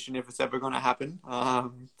competition if it's ever going to happen.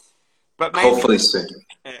 But maybe, hopefully soon.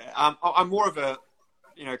 Yeah, I'm more of a,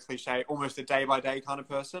 cliche, almost a day-by-day kind of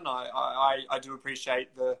person. I do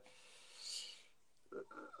appreciate the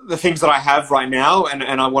things that I have right now, and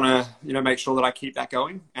I want to, make sure that I keep that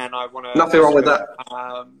going. And I want to... Nothing wrong with that.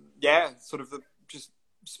 Sort of just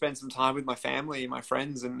spend some time with my family, my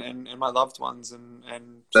friends, and my loved ones. And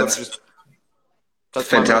that's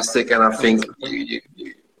fantastic. And I think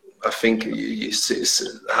you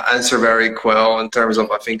answer very well in terms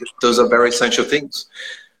of, I think those are very essential things.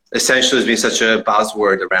 Essential has been such a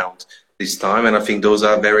buzzword around this time, and I think those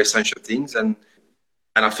are very essential things, and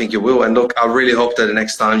I think you will. And look, I really hope that the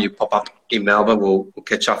next time you pop up in Melbourne, we'll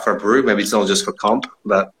catch up for a brew. Maybe it's not just for comp,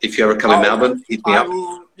 but if you ever come in Melbourne, hit me up.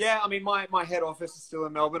 Yeah, I mean, my head office is still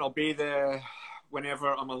in Melbourne. I'll be there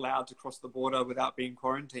whenever I'm allowed to cross the border without being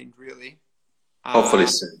quarantined, really. Hopefully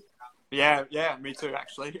soon. Yeah, me too,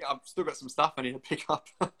 actually. I've still got some stuff I need to pick up.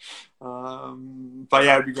 But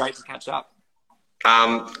yeah, it'd be great to catch up.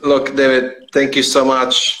 Look, David, thank you so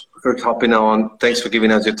much for hopping on. Thanks for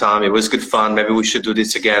giving us your time. It was good fun. Maybe we should do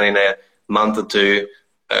this again in a month or two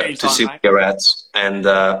to see where you're at. And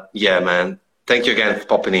yeah, man, thank you again for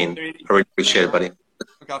popping in. I really appreciate it, buddy.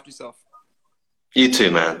 Look after yourself. You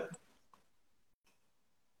too, man.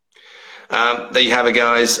 There you have it,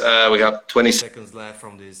 guys. We got 20 seconds left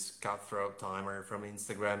from this cutthroat timer from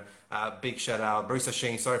Instagram. Big shout out. Barista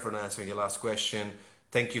Shane, sorry for not answering your last question.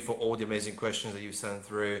 Thank you for all the amazing questions that you sent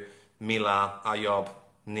through. Mila, Ayob,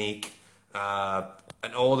 Nick,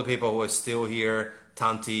 And all the people who are still here,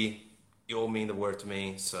 Tanti, you all mean the word to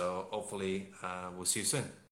me. So hopefully we'll see you soon.